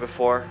 the day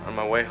before, on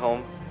my way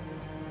home.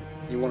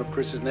 You one of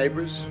Chris's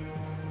neighbors?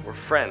 We're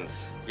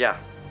friends, yeah.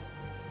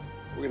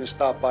 We're gonna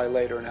stop by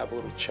later and have a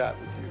little chat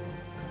with you.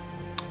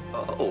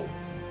 Oh,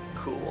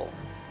 cool.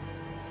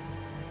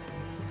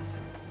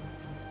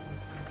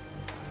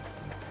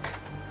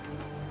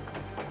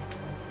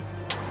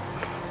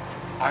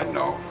 I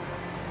know.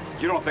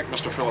 You don't think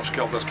Mr. Phillips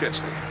killed those kids,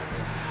 do you?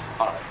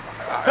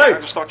 Hey!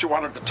 I just thought you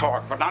wanted to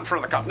talk, but not in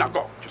front of the cop. Now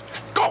go. Just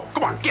go.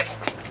 Come on, get.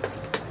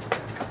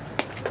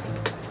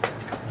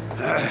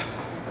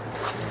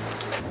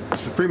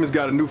 Mr. Freeman's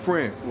got a new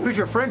friend. Who's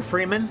your friend,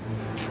 Freeman?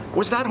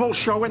 Was that whole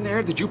show in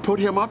there? Did you put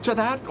him up to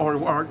that? Or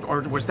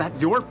was that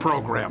your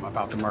program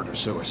about the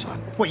murder-suicide?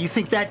 What, you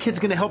think that kid's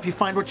gonna help you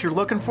find what you're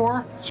looking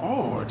for?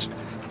 Oh, it's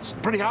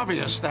pretty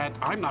obvious that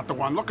I'm not the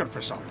one looking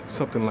for something.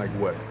 Something like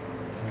what?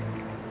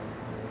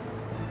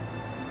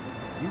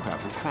 You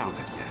haven't found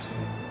it yet.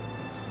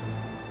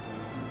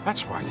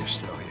 That's why you're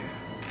still here.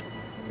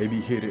 Maybe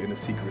he hid it in a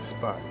secret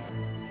spot.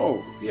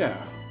 Oh, yeah.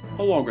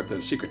 Along with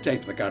the secret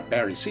tape that got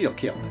Barry Seal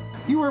killed.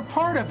 You were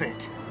part of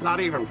it.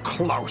 Not even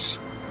close.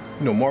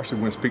 You know, Marshall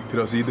wouldn't speak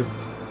to us either.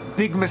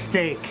 Big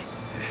mistake.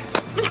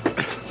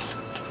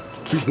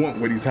 We want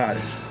what he's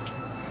hiding.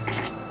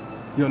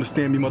 You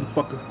understand me,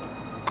 motherfucker?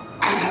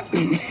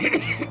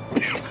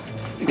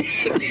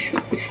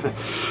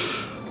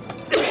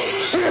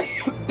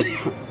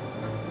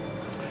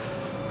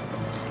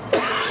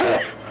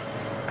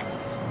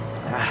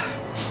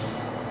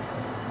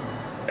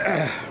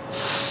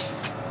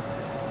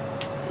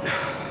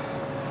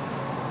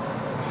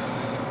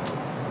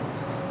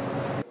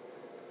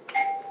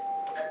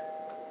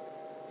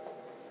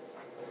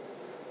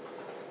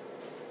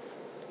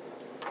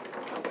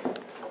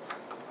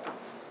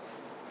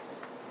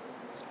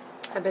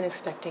 I've been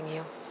expecting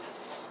you.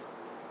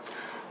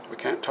 We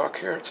can't talk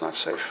here. It's not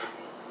safe.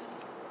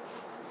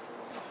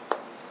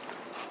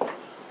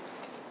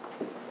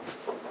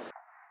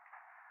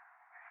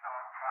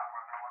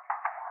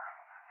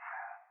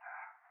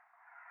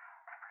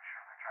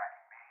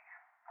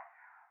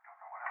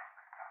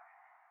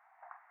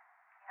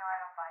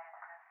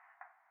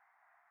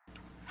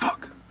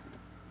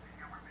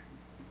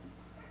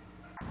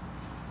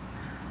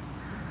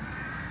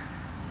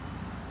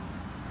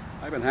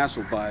 I've been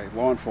hassled by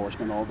law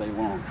enforcement all day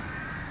long.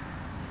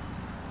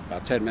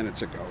 About 10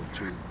 minutes ago,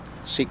 2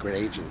 secret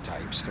agent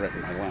types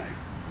threatened my life.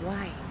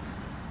 Why?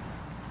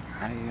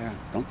 I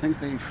don't think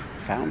they've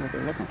found what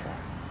they're looking for.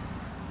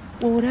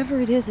 Well, whatever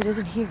it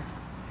isn't here.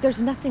 There's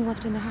nothing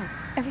left in the house.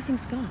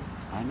 Everything's gone.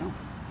 I know.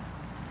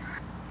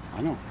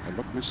 I know. I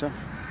looked myself.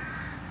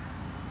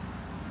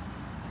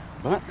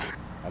 But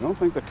I don't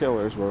think the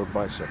killers rode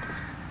bicycles.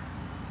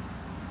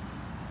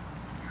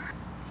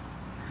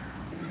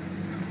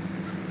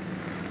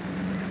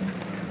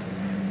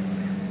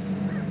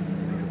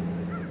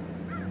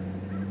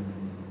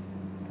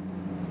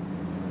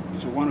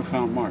 He's the one who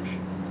found Marsh.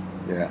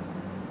 Yeah,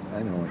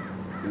 I know him.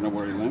 You know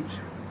where he lives?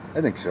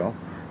 I think so.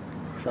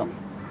 Show me.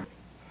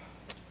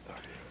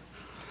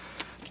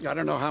 I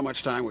don't know how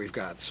much time we've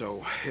got,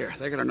 so here,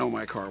 they're gonna know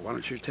my car. Why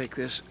don't you take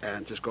this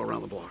and just go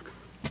around the block?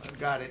 I've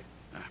got it.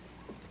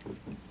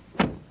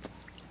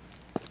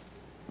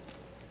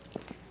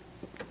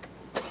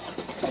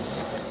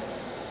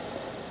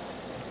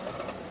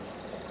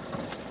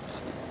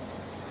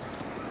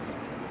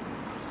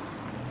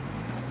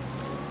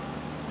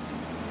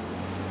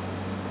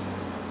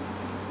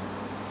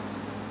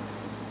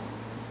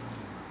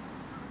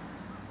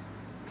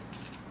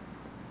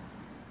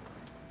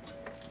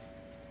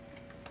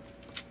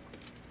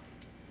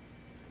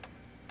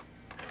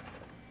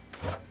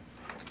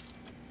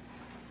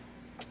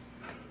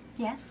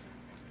 Yes?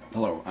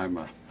 Hello,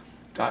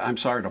 I'm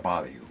sorry to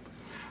bother you.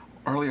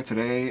 Earlier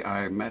today,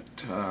 I met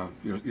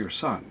your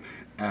son,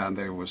 and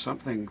there was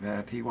something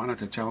that he wanted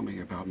to tell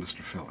me about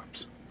Mr.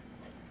 Phillips.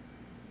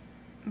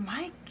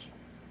 Mike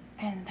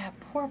and that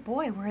poor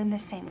boy were in the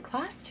same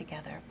class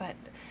together, but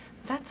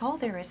that's all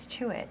there is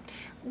to it.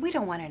 We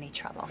don't want any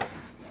trouble.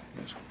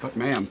 Yes, but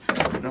ma'am,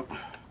 you don't...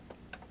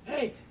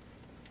 Hey,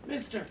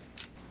 mister.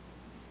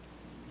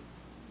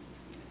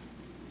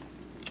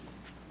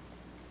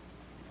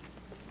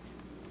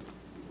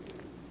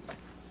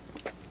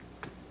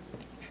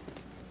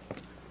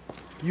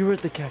 You were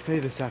at the cafe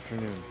this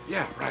afternoon.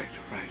 Yeah, right.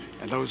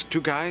 And those two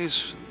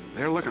guys,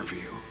 they're looking for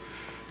you.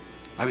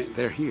 I mean,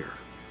 they're here,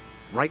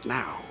 right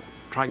now,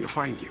 trying to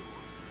find you.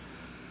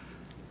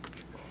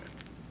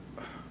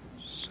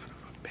 Son of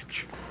a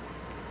bitch.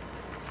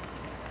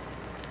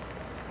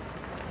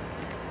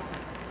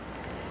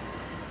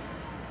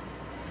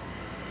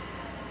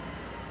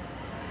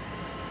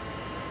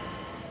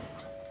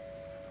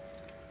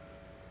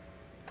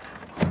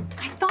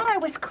 I thought I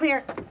was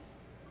clear.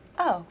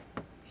 Oh,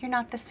 you're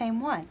not the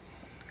same one.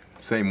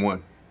 Same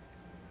one.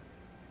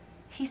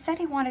 He said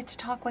he wanted to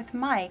talk with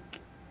Mike,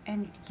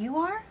 and you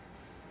are?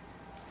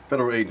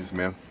 Federal agents,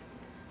 ma'am.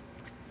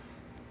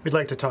 We'd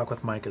like to talk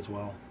with Mike as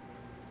well.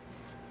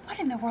 What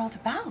in the world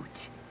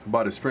about?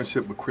 About his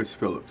friendship with Chris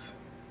Phillips.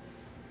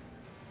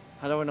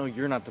 How do I know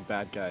you're not the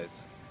bad guys?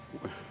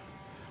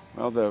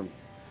 Well, the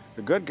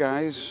good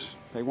guys,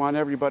 they want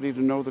everybody to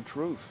know the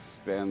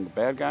truth. And the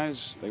bad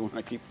guys, they want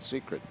to keep it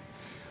secret.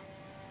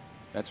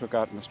 That's what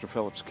got Mr.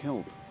 Phillips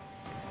killed.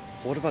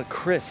 What about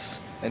Chris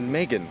and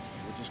Megan?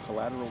 Which is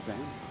collateral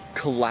damage.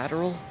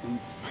 Collateral? He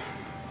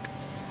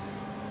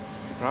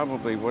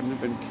probably wouldn't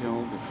have been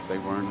killed if they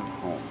weren't at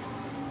home.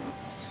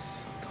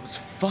 Those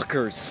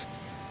fuckers.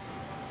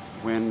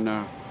 When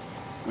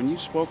you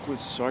spoke with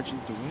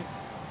Sergeant DeWitt,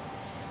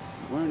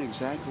 you weren't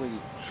exactly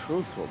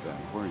truthful then,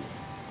 were you?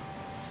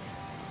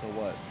 So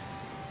what?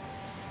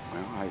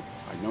 Well,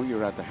 I know you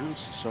were at the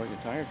house. I saw your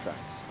tire tracks.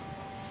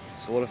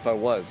 So what if I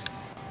was?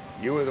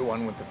 You were the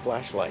one with the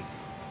flashlight.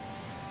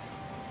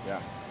 Yeah.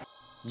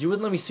 You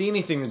wouldn't let me see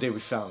anything the day we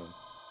found him.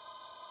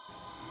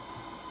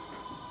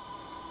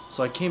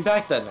 So I came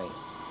back that night.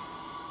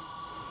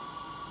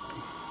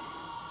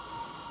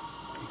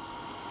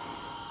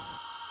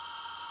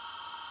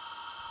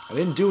 I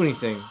didn't do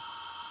anything.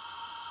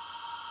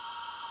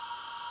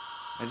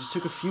 I just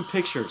took a few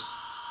pictures.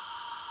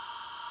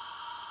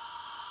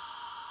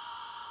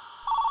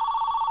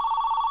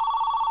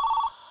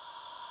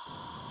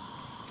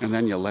 And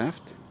then you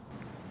left?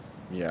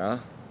 Yeah.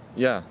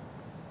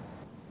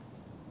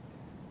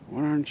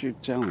 What aren't you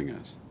telling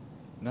us?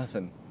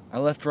 Nothing. I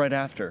left right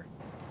after.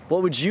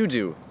 What would you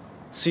do,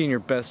 seeing your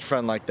best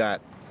friend like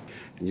that?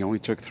 And you only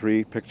took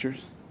 3 pictures?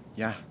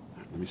 Yeah.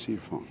 Let me see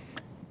your phone.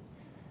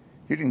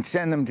 You didn't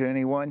send them to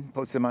anyone?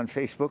 Post them on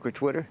Facebook or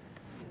Twitter?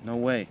 No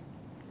way.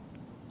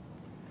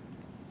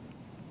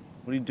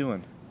 What are you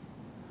doing?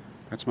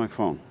 That's my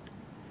phone.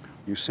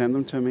 You send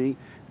them to me,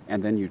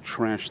 and then you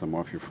trash them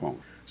off your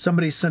phone.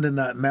 Somebody's sending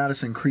that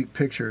Madison Creek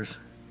pictures.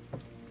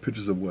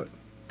 Pictures of what?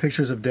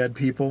 Pictures of dead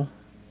people.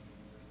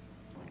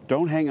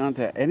 Don't hang on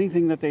to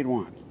anything that they'd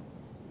want.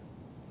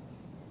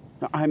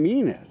 No, I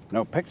mean it.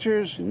 No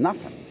pictures,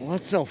 nothing. Well,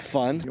 that's no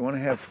fun. You want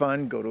to have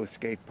fun? Go to a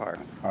skate park.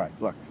 All right,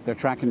 look, they're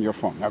tracking your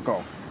phone. Now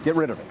go. Get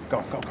rid of it.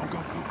 Go.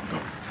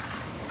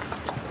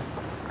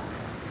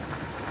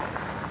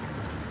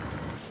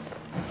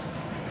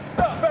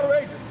 Federal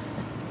agents!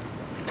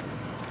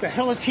 The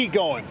hell is he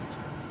going?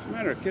 What's the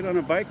matter? Kid on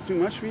a bike too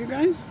much for you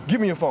guys? Give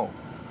me your phone.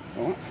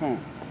 Oh, what phone?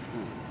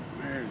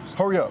 Where's...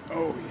 Hurry up.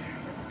 Oh, yeah,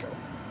 here we go.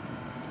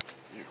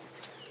 Here.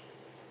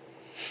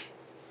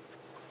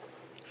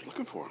 What you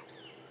looking for?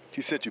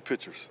 He sent you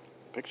pictures.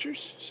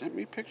 Pictures? Sent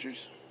me pictures?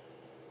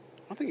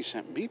 I don't think he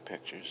sent me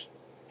pictures.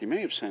 He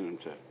may have sent them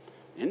to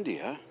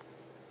India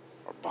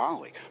or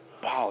Bali.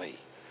 Bali.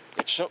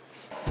 It's so...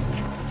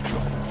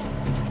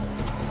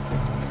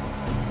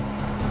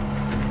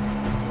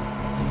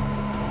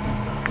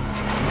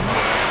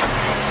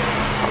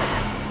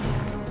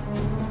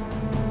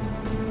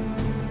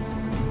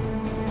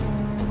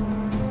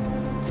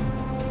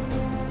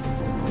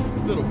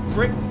 Little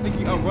prick, think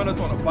he outrun us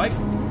on a bike?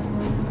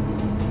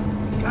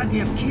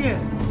 Goddamn kid!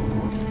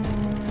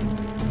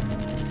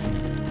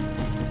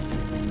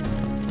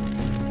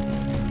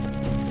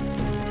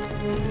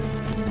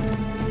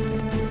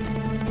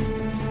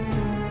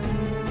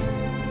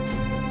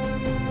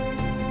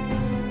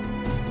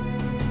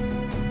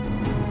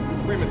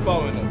 Freeman's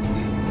following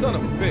us. Son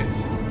of a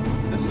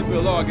bitch. There should be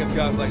a law against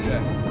guys like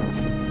that.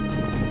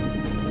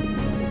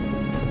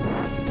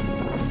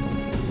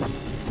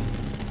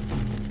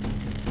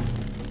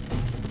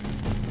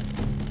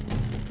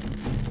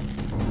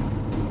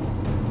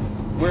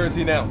 Where is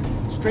he now?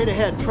 Straight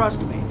ahead,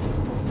 trust me.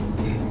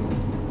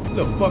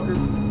 Little fucker.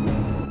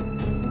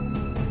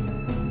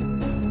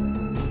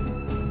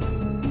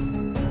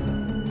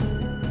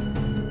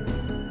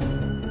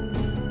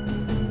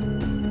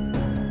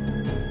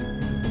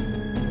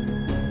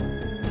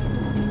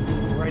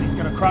 Right, he's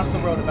gonna cross the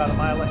road about a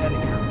mile ahead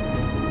of here.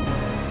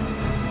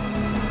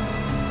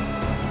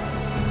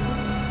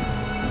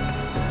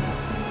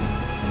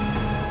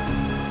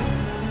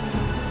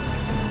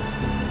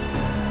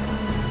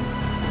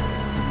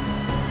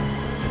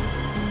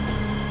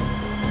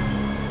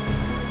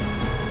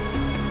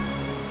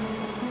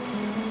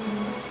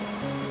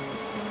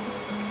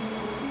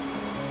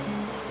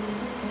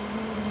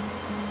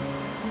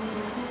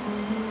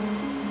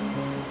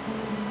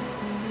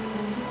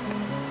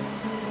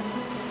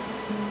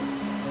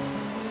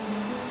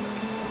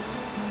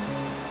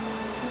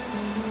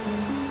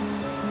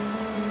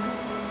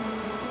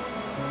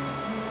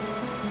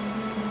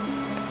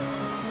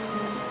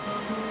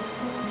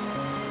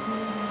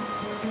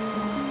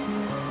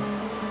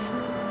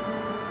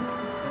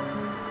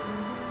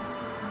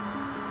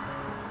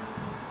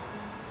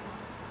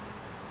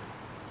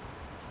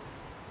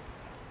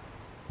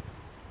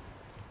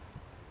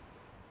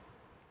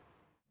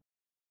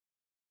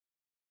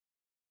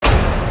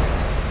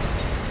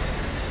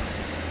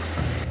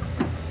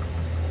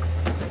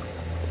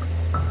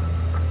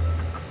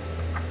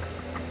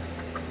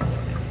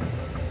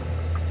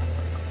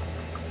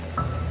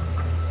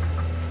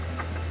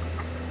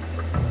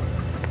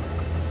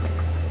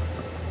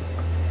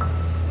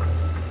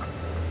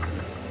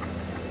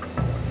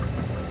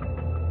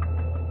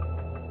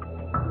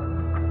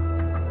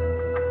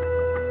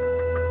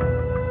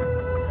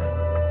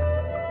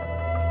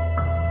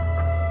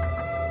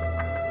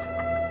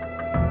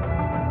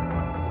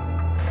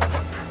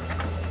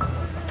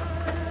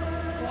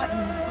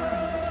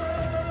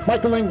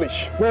 Michael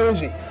English, where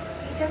is he?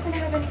 He doesn't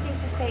have anything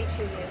to say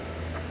to you.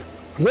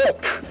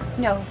 Look!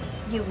 No,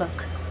 you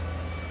look.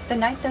 The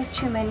night those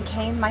two men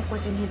came, Mike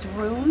was in his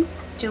room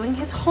doing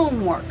his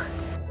homework.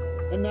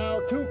 And now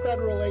 2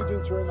 federal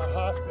agents are in the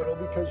hospital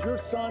because your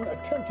son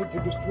attempted to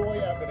destroy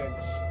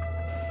evidence.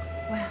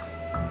 Well,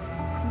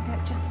 isn't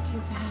that just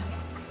too bad?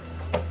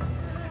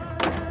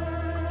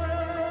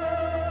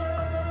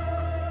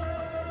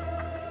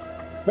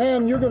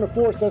 Ma'am, you're going to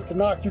force us to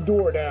knock your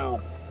door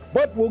down.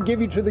 But we'll give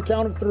you to the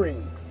count of 3.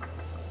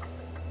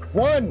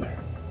 1.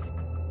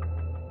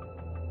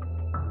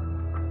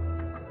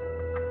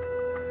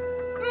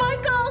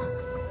 Michael!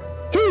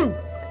 2.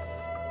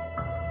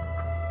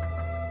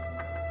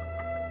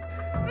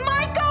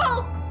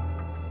 Michael!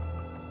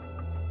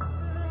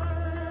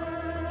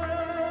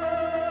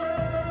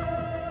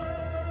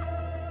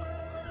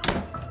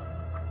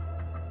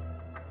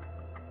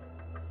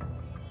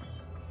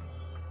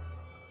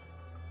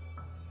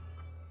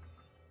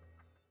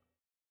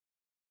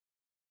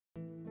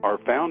 Our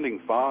founding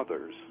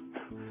fathers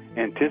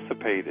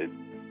anticipated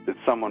that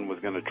someone was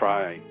going to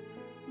try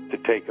to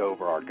take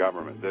over our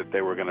government, that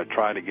they were going to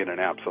try to get an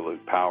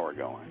absolute power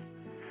going.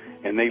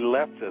 And they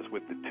left us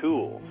with the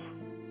tools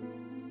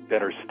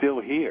that are still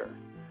here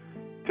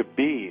to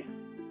be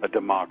a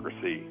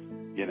democracy,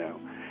 you know.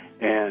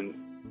 And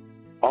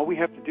all we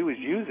have to do is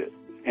use it.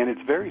 And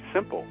it's very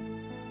simple.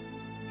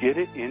 Get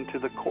it into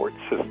the court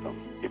system.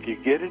 If you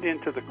get it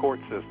into the court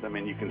system,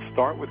 and you can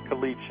start with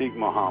Khalid Sheikh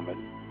Mohammed,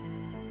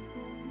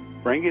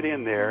 bring it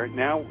in there.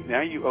 Now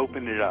you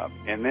open it up,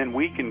 and then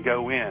we can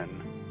go in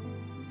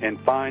and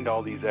find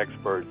all these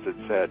experts that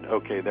said,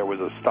 okay, there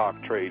was a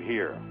stock trade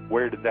here.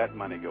 Where did that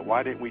money go?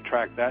 Why didn't we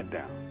track that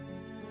down?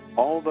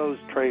 All those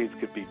trades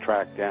could be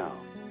tracked down.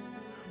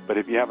 But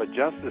if you have a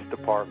Justice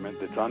Department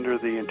that's under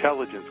the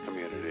intelligence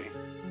community,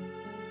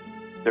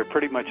 they're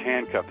pretty much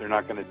handcuffed. They're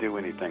not going to do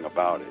anything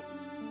about it.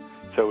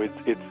 So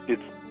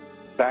it's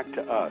back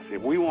to us.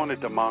 If we want a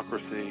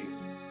democracy,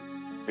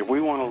 if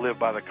we want to live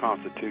by the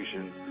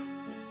Constitution,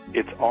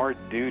 it's our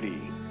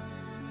duty.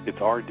 It's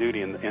our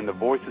duty, and the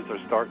voices are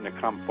starting to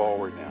come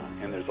forward now,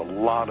 and there's a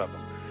lot of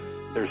them.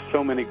 There's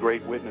so many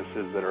great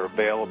witnesses that are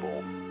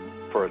available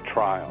for a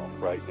trial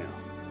right now.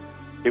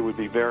 It would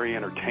be very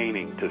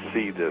entertaining to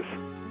see this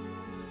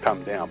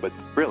come down, but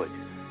really,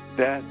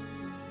 that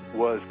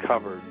was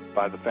covered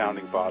by the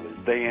Founding Fathers.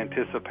 They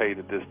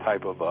anticipated this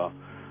type of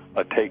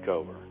a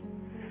takeover,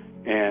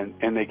 and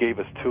they gave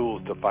us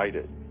tools to fight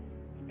it,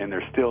 and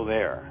they're still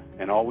there,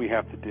 and all we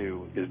have to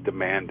do is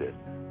demand it.